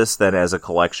basis than as a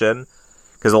collection.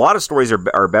 Because a lot of stories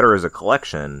are better as a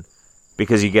collection,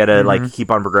 because you get to like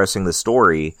keep on progressing the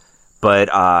story. But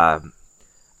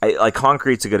like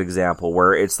Concrete's a good example,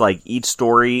 where it's like each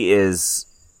story is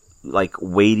like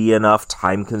weighty enough,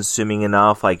 time consuming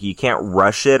enough. Like, you can't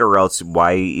rush it, or else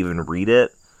why even read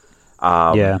it?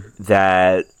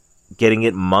 That getting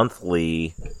it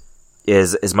monthly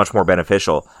is much more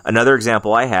beneficial. Another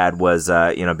example I had was,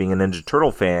 being a Ninja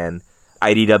Turtle fan,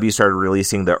 IDW started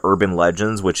releasing the Urban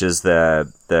Legends, which is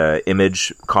the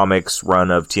Image Comics run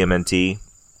of TMNT.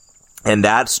 And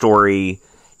that story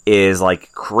is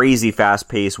like crazy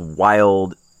fast-paced,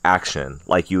 wild action,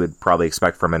 like you would probably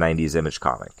expect from a 90s Image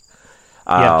comic.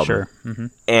 Yeah, sure. Mm-hmm.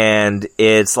 And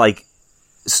it's like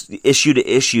issue to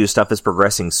issue, stuff is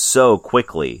progressing so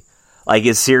quickly. Like,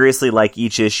 it's seriously like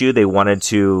each issue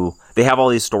they have all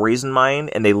these stories in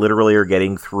mind, and they literally are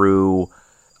getting through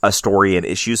a story and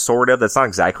issue, sort of. That's not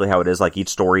exactly how it is. Like, each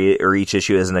story or each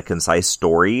issue isn't a concise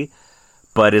story,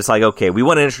 but it's like, okay, we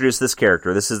want to introduce this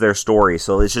character. This is their story.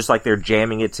 So it's just like they're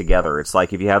jamming it together. It's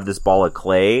like if you have this ball of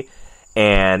clay,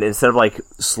 and instead of like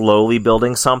slowly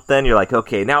building something, you're like,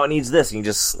 okay, now it needs this, and you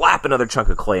just slap another chunk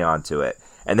of clay onto it.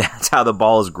 And that's how the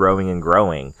ball is growing and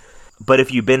growing. But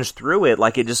if you binge through it,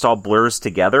 like, it just all blurs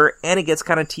together, and it gets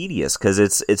kind of tedious, because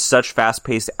it's such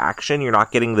fast-paced action. You're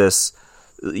not getting this,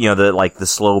 the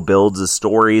slow builds of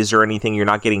stories or anything. You're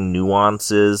not getting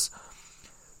nuances.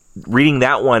 Reading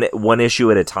that one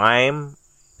issue at a time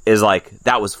is like,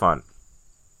 that was fun.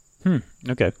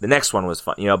 Okay. The next one was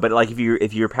fun, but like,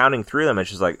 if you're pounding through them, it's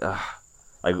just like, ugh,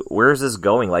 like, where is this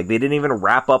going? Like, they didn't even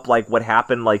wrap up like what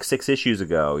happened like 6 issues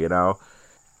ago,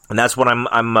 And that's when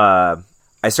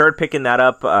I started picking that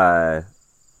up.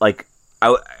 Like,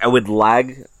 I would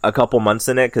lag a couple months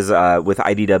in it, because with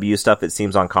IDW stuff, it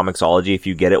seems on Comixology, if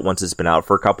you get it once it's been out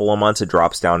for a couple of months, it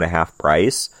drops down to half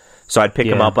price. So I'd pick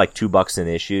them up like $2 an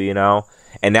issue,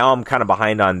 And now I'm kind of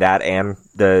behind on that and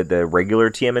the regular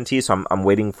TMNT, so I'm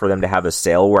waiting for them to have a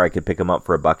sale where I could pick them up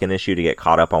for $1 an issue to get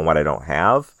caught up on what I don't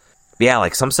have. But yeah,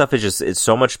 like, some stuff is it's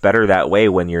so much better that way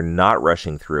when you're not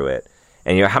rushing through it.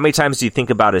 And how many times do you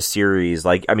think about a series?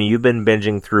 Like, I mean, you've been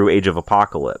binging through Age of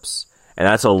Apocalypse, and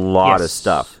that's a lot of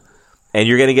stuff. And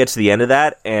you're going to get to the end of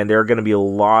that, and there are going to be a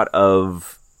lot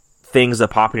of things that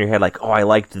pop in your head, like, oh, I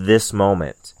liked this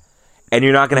moment. And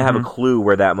you're not going to have a clue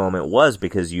where that moment was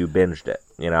because you binged it,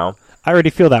 you know? I already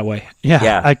feel that way.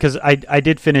 Yeah. Because I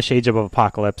did finish Age of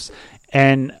Apocalypse,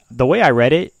 and the way I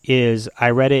read it is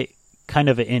I read it kind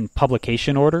of in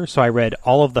publication order. So I read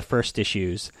all of the first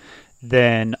issues,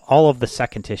 then all of the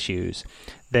second issues,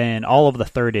 then all of the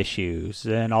third issues,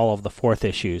 then all of the fourth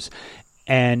issues.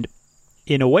 And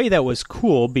in a way that was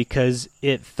cool because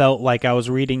it felt like I was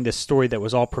reading this story that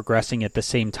was all progressing at the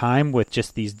same time with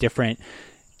just these different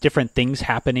things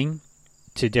happening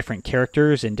to different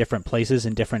characters in different places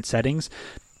in different settings.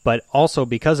 But also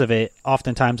because of it,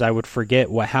 oftentimes I would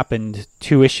forget what happened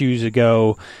 2 issues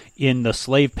ago in the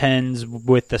slave pens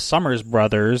with the Summers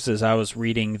brothers as I was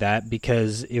reading that,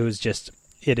 because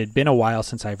it had been a while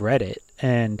since I've read it.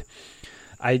 And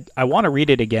I want to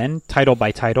read it again, title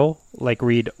by title, like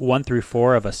read 1 through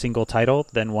 4 of a single title,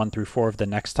 then 1 through 4 of the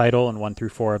next title, and 1 through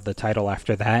 4 of the title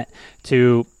after that,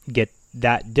 to get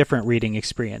that different reading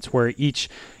experience where each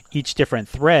different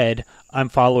thread I'm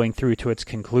following through to its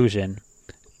conclusion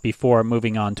before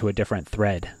moving on to a different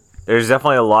thread. There's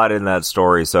definitely a lot in that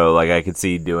story, so like I could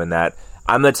see doing that.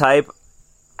 I'm the type,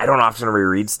 I don't often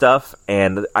reread stuff,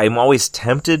 and I'm always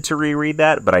tempted to reread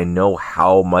that, but I know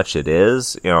how much it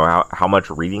is, you know, how much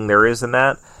reading there is in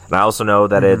that. And I also know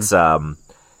that it's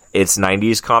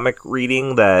 90s comic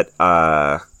reading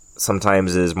that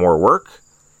sometimes is more work,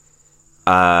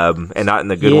 and not in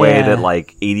the good way that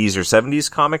like 80s or 70s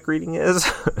comic reading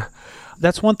is.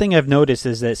 That's one thing I've noticed,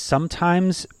 is that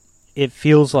sometimes it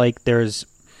feels like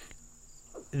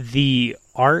the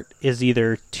art is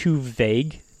either too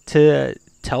vague to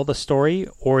tell the story,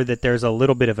 or that there's a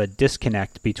little bit of a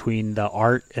disconnect between the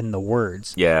art and the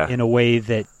words. Yeah. In a way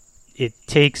that it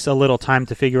takes a little time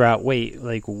to figure out, wait,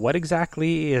 like what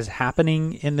exactly is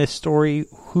happening in this story?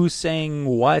 Who's saying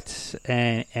what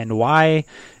and why?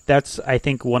 That's, I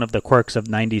think, one of the quirks of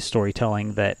 90s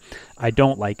storytelling that I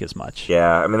don't like as much.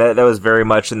 Yeah, I mean, that was very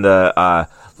much in the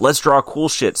let's draw cool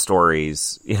shit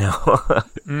stories, you know?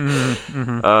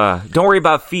 Don't worry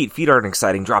about feet. Feet aren't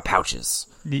exciting. Draw pouches.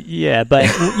 Yeah, but,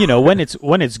 you know, when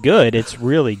it's good, it's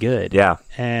really good. Yeah.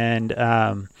 And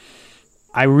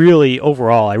I really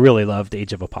loved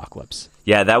Age of Apocalypse.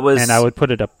 Yeah, that was... And I would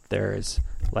put it up there as,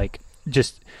 like,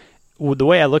 just... The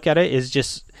way I look at it is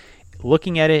just...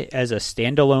 Looking at it as a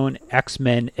standalone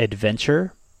X-Men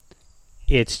adventure,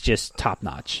 it's just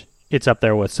top-notch. It's up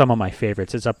there with some of my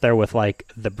favorites. It's up there with, like,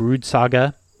 the Brood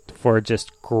Saga for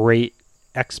just great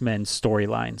X-Men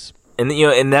storylines. And, you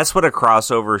know, and that's what a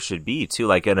crossover should be, too.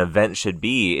 Like, an event should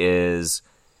be is...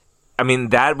 I mean,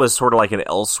 that was sort of like an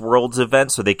Elseworlds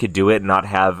event, so they could do it and not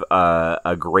have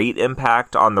a great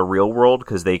impact on the real world,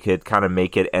 because they could kind of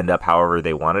make it end up however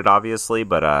they wanted, obviously.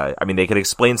 But, I mean, they could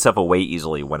explain stuff away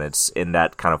easily when it's in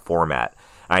that kind of format.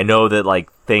 I know that,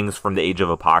 like, things from the Age of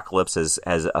Apocalypse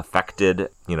has affected,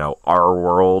 you know, our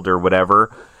world or whatever.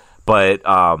 But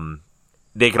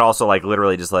they could also, like,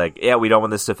 literally just, like, yeah, we don't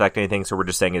want this to affect anything, so we're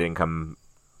just saying it didn't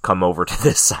come over to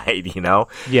this side, you know?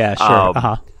 Yeah,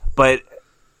 sure. But...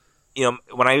 You know,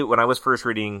 when I was first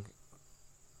reading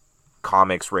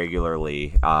comics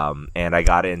regularly, and I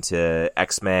got into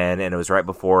X-Men, and it was right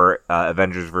before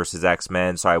Avengers versus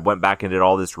X-Men, so I went back and did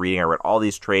all this reading. I read all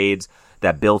these trades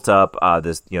that built up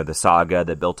the saga,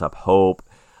 that built up Hope.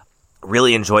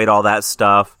 Really enjoyed all that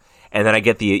stuff, and then I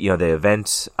get the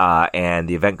event, and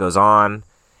the event goes on,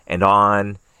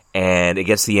 and it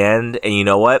gets to the end, and you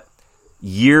know what?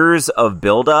 Years of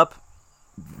build-up,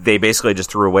 they basically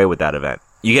just threw away with that event.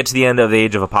 You get to the end of the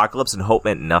Age of Apocalypse, and Hope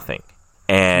meant nothing.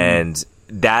 And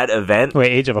that event...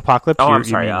 Wait, Age of Apocalypse? Oh, I'm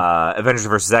sorry. Avengers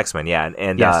vs. X-Men, yeah.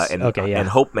 And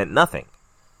Hope meant nothing.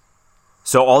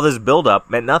 So all this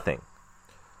build-up meant nothing.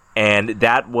 And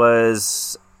that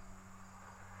was...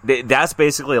 That's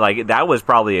basically, like, that was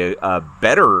probably a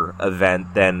better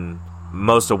event than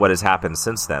most of what has happened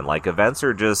since then. Like, events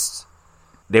are just...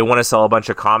 They want to sell a bunch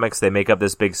of comics, they make up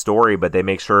this big story, but they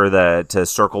make sure to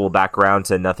circle back around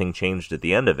to nothing changed at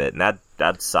the end of it, and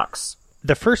that sucks.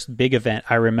 The first big event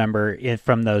I remember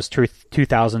from those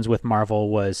 2000s with Marvel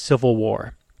was Civil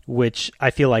War, which I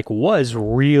feel like was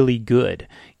really good.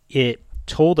 It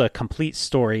told a complete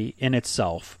story in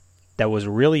itself that was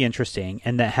really interesting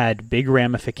and that had big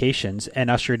ramifications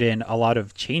and ushered in a lot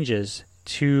of changes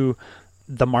to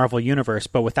the Marvel Universe,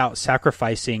 but without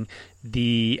sacrificing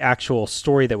the actual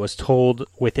story that was told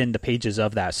within the pages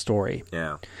of that story.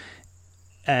 Yeah.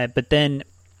 But then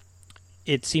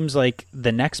it seems like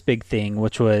the next big thing,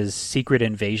 which was Secret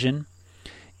Invasion,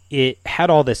 it had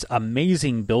all this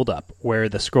amazing buildup where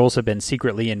the Skrulls have been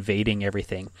secretly invading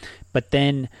everything. But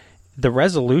then the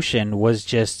resolution was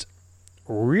just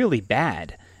really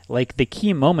bad. like the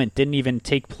key moment didn't even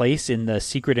take place in the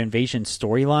Secret Invasion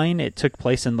storyline. It took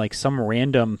place in like some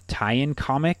random tie-in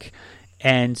comic.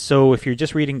 And so if you're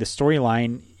just reading the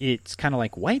storyline, it's kind of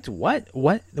like, wait, what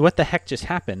the heck just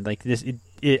happened? Like this,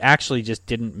 it actually just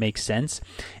didn't make sense,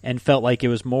 and felt like it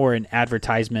was more an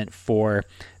advertisement for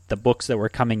the books that were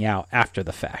coming out after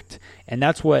the fact. And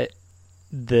that's what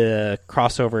the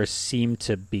crossovers seemed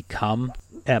to become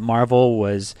at Marvel.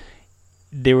 Was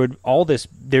there would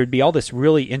be all this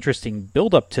really interesting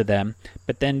build up to them,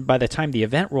 but then by the time the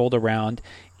event rolled around,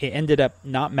 it ended up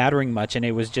not mattering much, and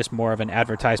it was just more of an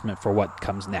advertisement for what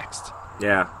comes next.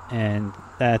 Yeah. And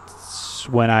that's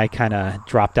when I kind of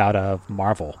dropped out of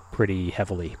Marvel pretty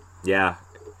heavily. Yeah.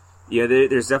 Yeah,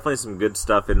 there's definitely some good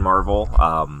stuff in Marvel,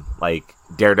 like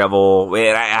Daredevil.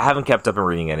 And I haven't kept up in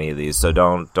reading any of these, so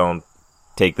don't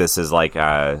take this as like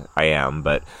I am.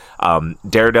 But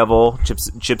Daredevil, Chip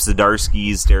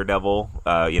Zdarsky's Daredevil,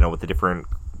 with the different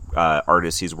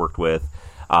artists he's worked with,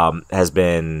 has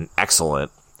been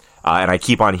excellent. And I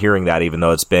keep on hearing that, even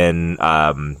though it's been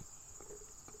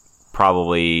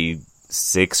probably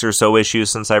 6 or so issues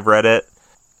since I've read it.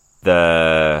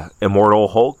 The Immortal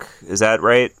Hulk, is that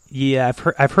right? Yeah,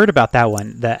 I've heard about that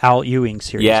one, the Al Ewing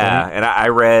series. Yeah, right?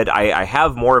 and I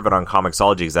have more of it on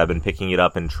Comixology because I've been picking it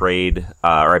up in trade,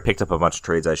 or I picked up a bunch of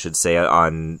trades, I should say,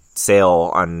 on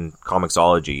sale on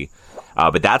Comixology.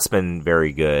 But that's been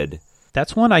very good.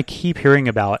 That's one I keep hearing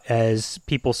about as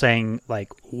people saying, like,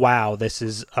 wow, this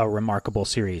is a remarkable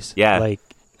series. Yeah. Like,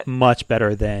 much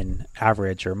better than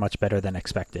average or much better than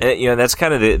expected. And, that's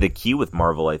kind of the key with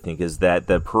Marvel, I think, is that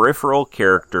the peripheral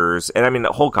characters, and I mean,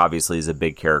 Hulk obviously is a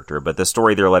big character, but the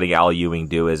story they're letting Al Ewing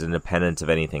do is independent of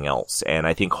anything else. And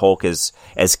I think Hulk is,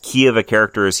 as key of a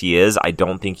character as he is, I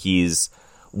don't think he's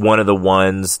one of the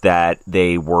ones that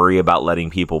they worry about letting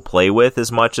people play with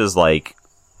as much as, like,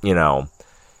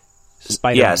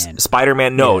 Spider-Man. Yes,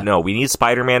 Spider-Man. No, we need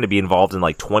Spider-Man to be involved in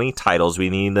like 20 titles.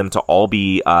 We need them to all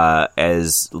be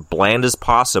as bland as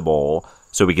possible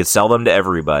so we could sell them to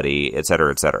everybody, et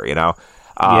cetera,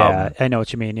 yeah, I know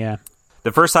what you mean, yeah.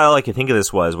 The first title I can think of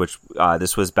this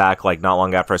was back like not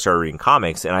long after I started reading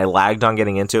comics, and I lagged on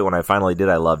getting into it. When I finally did,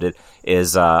 I loved it,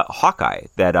 is Hawkeye,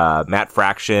 that Matt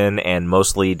Fraction and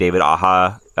mostly David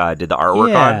Aja did the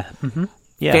artwork on. Mm-hmm.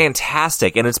 Yeah.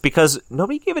 Fantastic. And it's because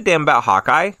nobody gave a damn about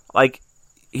Hawkeye. Like,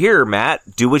 here, Matt,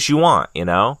 do what you want,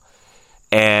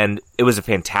 And it was a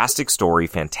fantastic story,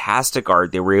 fantastic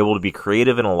art. They were able to be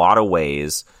creative in a lot of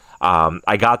ways.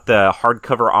 I got the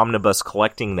hardcover omnibus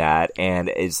collecting that, and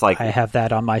it's like... I have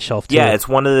that on my shelf, too. Yeah, it's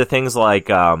one of the things, like,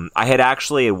 I had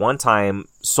actually at one time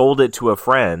sold it to a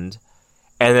friend,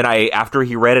 and then after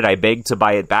he read it, I begged to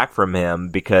buy it back from him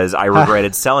because I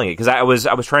regretted selling it. Because I was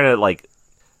trying to, like,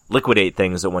 liquidate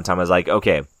things at one time. I was like,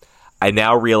 okay, I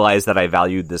now realize that I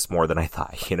valued this more than I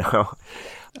thought,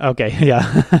 Okay,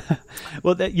 yeah.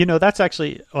 Well, that's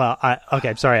actually, well, okay,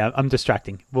 I'm sorry, I'm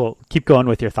distracting. Well, keep going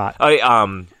with your thought.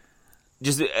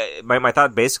 Just my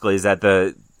thought basically is that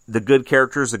the good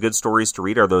characters, the good stories to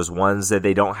read are those ones that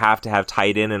they don't have to have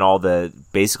tied in all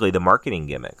basically the marketing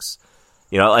gimmicks.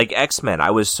 Like X-Men.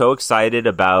 I was so excited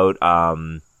about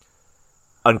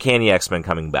Uncanny X-Men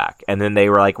coming back, and then they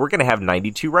were like, we're going to have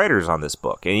 92 writers on this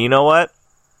book. And you know what?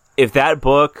 If that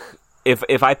book,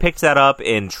 if I picked that up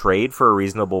in trade for a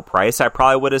reasonable price, I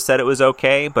probably would have said it was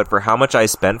okay, but for how much I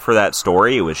spent for that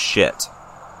story, it was shit.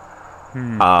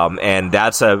 And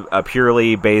that's a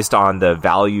purely based on the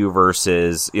value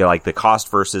versus, like the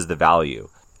cost versus the value.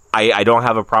 I don't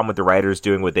have a problem with the writers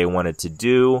doing what they wanted to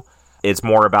do. It's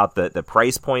more about the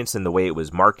price points and the way it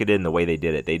was marketed and the way they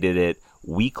did it. They did it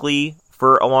weekly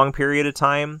for a long period of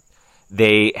time.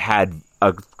 They had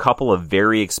a couple of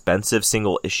very expensive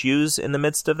single issues in the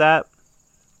midst of that.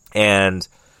 And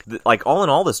like all in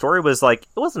all, the story was like,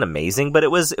 it wasn't amazing, but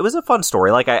it was a fun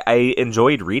story. Like I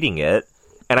enjoyed reading it.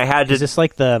 And I had to... Is this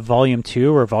like the volume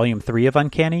 2 or volume 3 of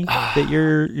Uncanny that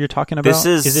you're talking about? This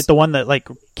is it the one that like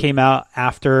came out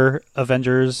after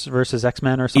Avengers versus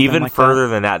X-Men or something even like further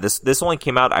than that? This only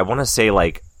came out, I want to say,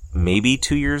 like maybe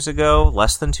 2 years ago,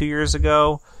 less than 2 years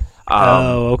ago.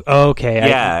 Okay.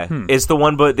 Yeah, it's the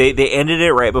one, but they ended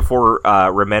it right before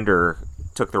Remender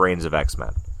took the reins of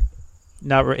X-Men.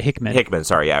 Not Hickman. Hickman,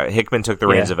 sorry, yeah. Hickman took the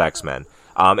reins of X-Men.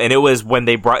 And it was when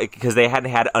they because they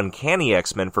hadn't had Uncanny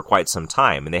X-Men for quite some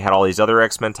time, and they had all these other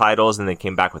X-Men titles, and they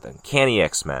came back with Uncanny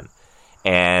X-Men.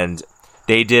 And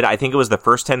they did, I think it was the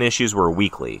first 10 issues were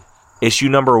weekly. Issue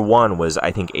number 1 was,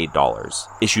 I think, $8.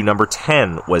 Issue number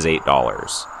 10 was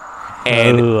 $8.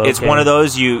 And it's one of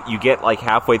those, you get like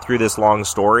halfway through this long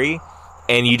story,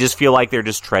 and you just feel like they're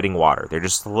just treading water. They're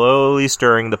just slowly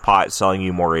stirring the pot, selling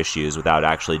you more issues without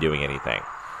actually doing anything.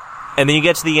 And then you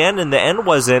get to the end, and the end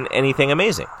wasn't anything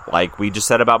amazing, like we just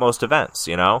said about most events,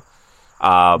 you know?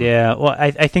 Yeah, well,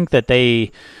 I think that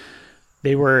they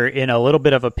were in a little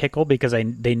bit of a pickle because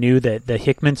they knew that the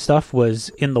Hickman stuff was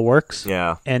in the works.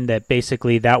 Yeah. And that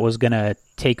basically that was going to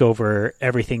take over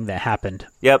everything that happened.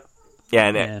 Yep. Yeah,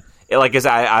 and like I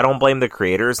said, I don't blame the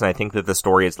creators, and I think that the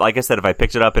story is, like I said, if I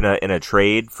picked it up in a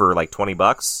trade for like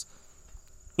 $20,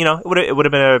 you know, it would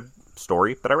have been a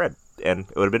story that I read, and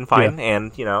it would have been fine,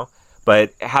 and, you know,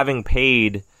 but having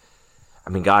paid,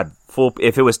 I mean, God,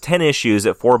 if it was 10 issues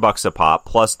at $4 a pop,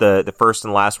 plus the first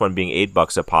and last one being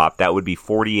 $8 a pop, that would be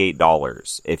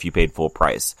 $48 if you paid full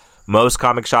price. Most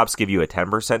comic shops give you a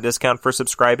 10% discount for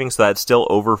subscribing, so that's still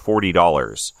over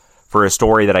 $40 for a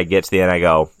story that I get to the end, I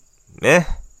go, eh.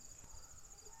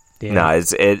 Yeah. No,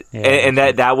 and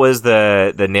that was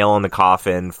the nail in the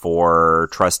coffin for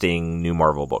trusting new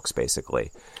Marvel books. Basically,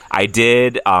 I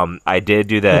did do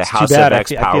the House of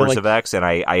X, Powers of X, and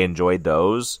I enjoyed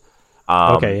those.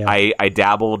 I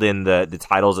dabbled in the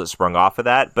titles that sprung off of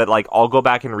that, but like I'll go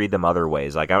back and read them other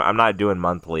ways. Like I'm not doing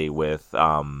monthly with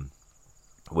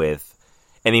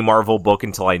any Marvel book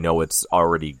until I know it's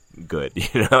already good,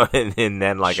 you know, and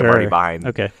then like I'm already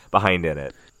behind in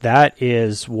it. That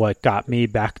is what got me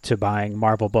back to buying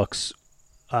Marvel books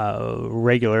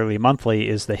regularly monthly,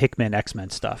 is the Hickman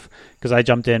X-Men stuff, because I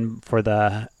jumped in for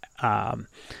the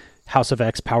House of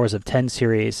X, Powers of 10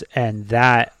 series, and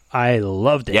that I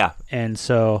loved it. Yeah. And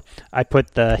so I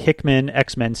put the Hickman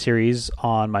X-Men series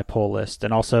on my pull list,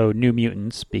 and also New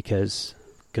Mutants because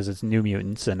it's New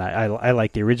Mutants, and I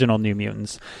like the original New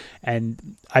Mutants.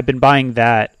 And I've been buying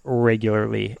that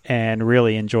regularly and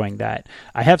really enjoying that.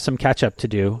 I have some catch-up to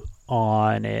do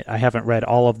on it. I haven't read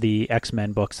all of the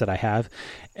X-Men books that I have,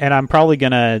 and I'm probably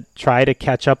going to try to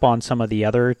catch up on some of the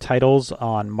other titles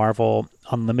on Marvel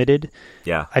Unlimited.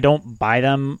 Yeah. I don't buy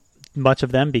much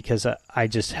of them because I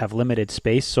just have limited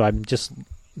space, so I'm just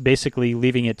basically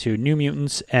leaving it to New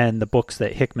Mutants and the books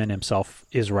that Hickman himself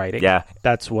is writing. Yeah.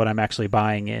 That's what I'm actually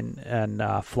buying in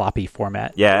floppy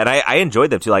format. Yeah, and I enjoyed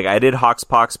them too. Like I did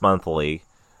Hoxpox monthly,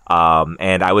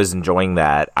 and I was enjoying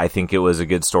that. I think it was a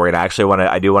good story, and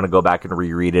I do want to go back and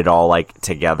reread it all like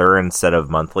together instead of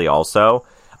monthly also.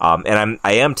 And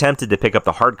I am tempted to pick up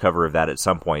the hardcover of that at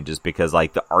some point, just because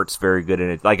like the art's very good in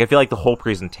it. Like I feel like the whole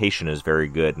presentation is very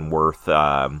good and worth,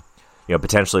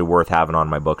 potentially worth having on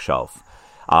my bookshelf.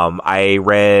 I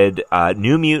read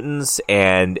New Mutants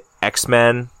and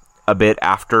X-Men a bit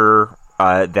after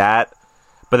that,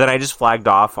 but then I just flagged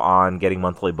off on getting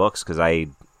monthly books because I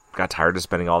got tired of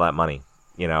spending all that money,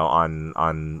 you know,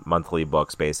 on monthly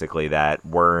books basically that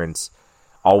weren't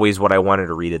always what I wanted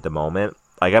to read at the moment.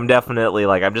 Like I'm definitely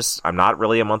like I'm not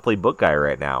really a monthly book guy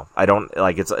right now. I don't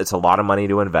like it's a lot of money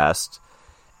to invest,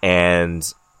 and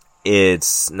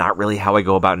it's not really how I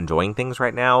go about enjoying things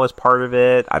right now as part of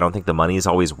it. I don't think the money is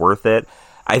always worth it.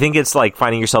 I think it's like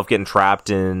finding yourself getting trapped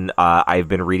in, I've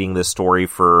been reading this story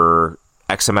for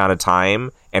X amount of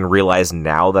time and realize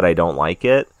now that I don't like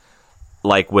it.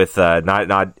 Like with,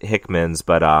 not Hickman's,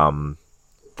 but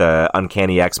the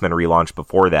Uncanny X-Men relaunch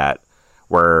before that,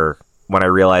 where when I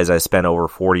realized I spent over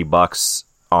 $40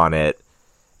 on it,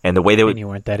 and the way they would, and you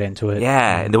weren't that into it.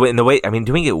 Yeah, and the way I mean,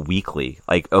 doing it weekly,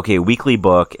 like okay, weekly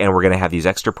book, and we're gonna have these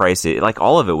extra prices. Like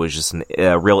all of it was just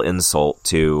a real insult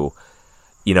to,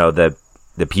 you know, the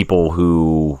people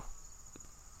who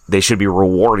they should be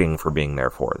rewarding for being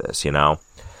there for this, you know.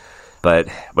 But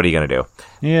what are you gonna do?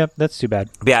 Yeah, that's too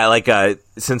bad. But yeah, like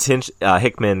since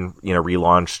Hickman, you know,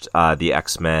 relaunched the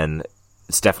X-Men.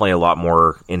 It's definitely a lot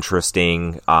more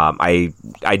interesting. I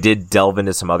did delve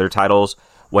into some other titles.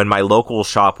 When my local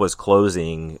shop was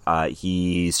closing,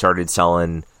 he started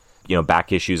selling, you know,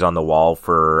 back issues on the wall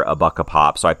for $1 a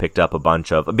pop. So I picked up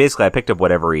I picked up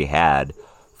whatever he had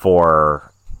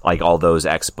for like all those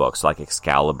X books, like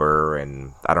Excalibur,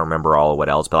 and I don't remember all of what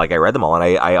else, but like I read them all,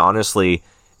 and I honestly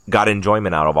got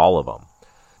enjoyment out of all of them.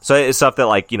 So it's stuff that,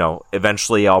 like, you know,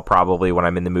 eventually I'll probably, when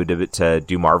I'm in the mood to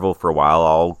do Marvel for a while,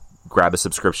 I'll grab a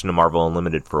subscription to Marvel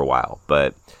Unlimited for a while.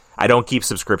 But I don't keep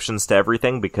subscriptions to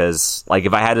everything because, like,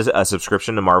 if I had a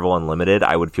subscription to Marvel Unlimited,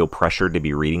 I would feel pressured to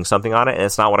be reading something on it, and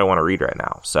it's not what I want to read right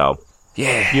now. So,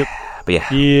 yeah. Yep. But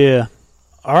yeah. Yeah.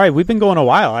 All right, we've been going a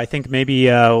while. I think maybe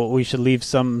we should leave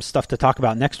some stuff to talk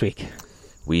about next week.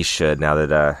 We should, now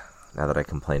that I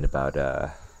complained about...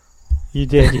 You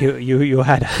did. You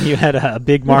had a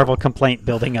big Marvel complaint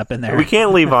building up in there. We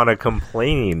can't leave on a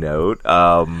complaining note.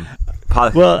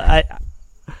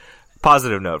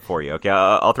 Positive note for you, okay?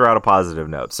 I'll throw out a positive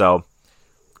note. So,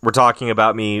 we're talking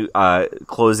about me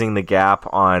closing the gap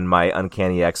on my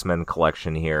Uncanny X-Men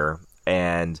collection here,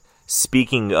 and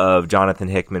speaking of Jonathan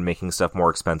Hickman making stuff more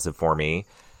expensive for me,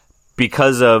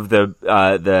 because of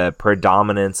the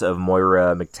predominance of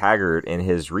Moira McTaggart in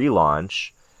his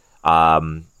relaunch,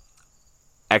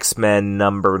 X-Men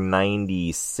number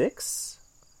 96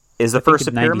 is the first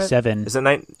appearance. 97. Is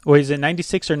it or is it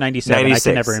 96 or 97? 96. I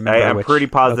can never remember. I'm which. pretty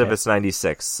positive Okay. it's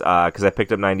 96 because I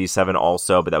picked up 97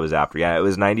 also, but that was after. Yeah, it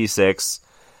was 96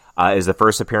 is the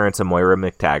first appearance of Moira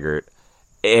McTaggart.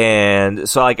 And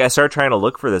so like I started trying to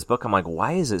look for this book. I'm like,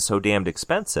 why is it so damned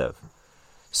expensive?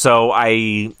 So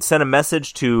I sent a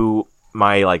message to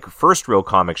my like first real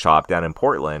comic shop down in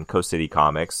Portland, Coast City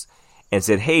Comics, and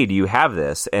said, hey, do you have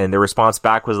this? And the response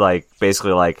back was like,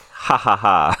 basically like, ha ha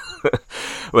ha.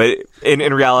 But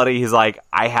in reality, he's like,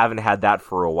 I haven't had that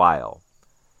for a while.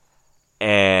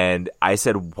 And I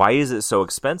said, why is it so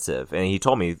expensive? And he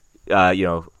told me,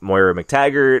 Moira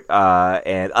McTaggart,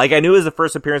 and like I knew it was the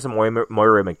first appearance of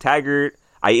Moira McTaggart.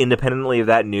 I independently of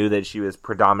that knew that she was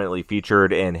predominantly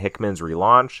featured in Hickman's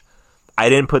relaunch. I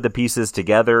didn't put the pieces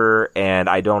together, and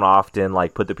I don't often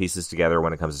like put the pieces together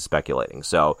when it comes to speculating.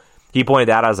 So he pointed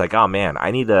out, I was like, oh man,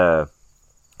 I need to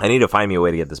find me a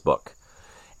way to get this book.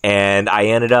 And I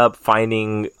ended up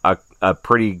finding a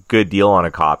pretty good deal on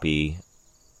a copy.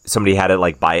 Somebody had it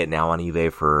like buy it now on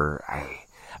eBay for,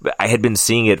 I had been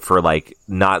seeing it for like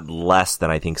not less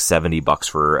than I think $70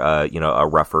 for a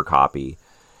rougher copy,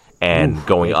 and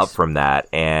going up from that.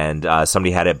 And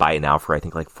somebody had it buy it now for I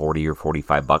think like $40 or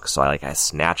 $45. So I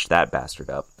snatched that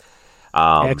bastard up.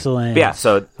 Excellent. Yeah.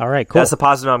 So all right, cool. That's the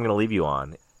positive I'm going to leave you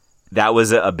on. That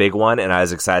was a big one, and I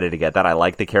was excited to get that. I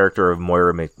like the character of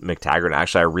Moira McTaggart. And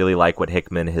actually, I really like what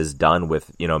Hickman has done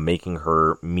with making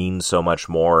her mean so much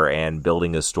more and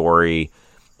building a story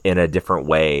in a different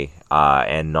way,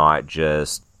 and not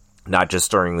just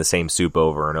stirring the same soup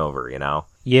over and over.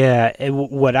 Yeah,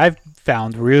 what I've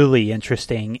found really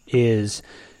interesting is,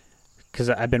 because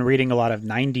I've been reading a lot of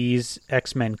 90s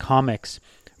X-Men comics,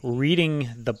 reading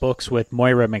the books with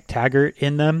Moira McTaggart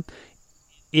in them,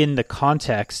 in the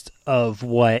context of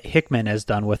what Hickman has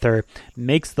done with her,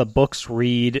 makes the books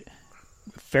read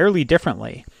fairly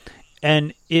differently.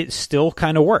 And it still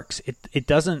kind of works. It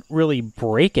doesn't really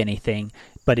break anything,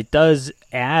 but it does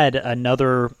add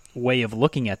another way of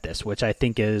looking at this, which I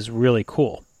think is really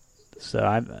cool.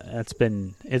 So it's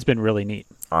been really neat.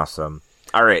 Awesome.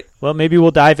 All right. Well, maybe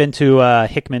we'll dive into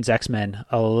Hickman's X-Men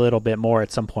a little bit more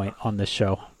at some point on this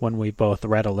show when we both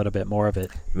read a little bit more of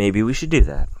it. Maybe we should do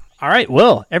that. All right.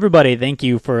 Well, everybody, thank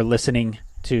you for listening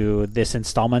to this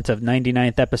installment of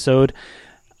 99th episode.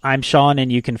 I'm Sean,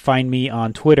 and you can find me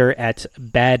on Twitter at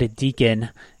Bad Deacon.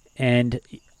 And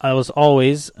as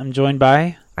always, I'm joined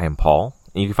by... I am Paul.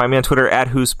 And you can find me on Twitter at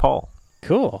Who's Paul.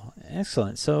 Cool.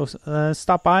 Excellent. So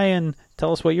stop by and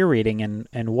tell us what you're reading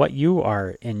and what you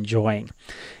are enjoying.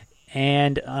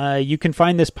 And you can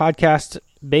find this podcast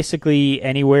basically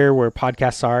anywhere where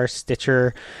podcasts are: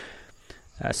 Stitcher,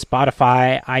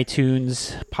 Spotify,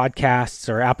 iTunes, podcasts,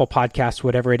 or Apple Podcasts,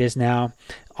 whatever it is now.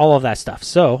 All of that stuff.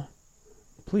 So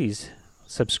please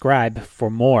subscribe for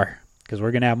more, because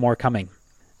we're going to have more coming.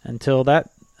 Until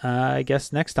that, I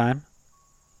guess next time,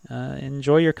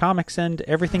 enjoy your comics and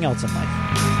everything else in life.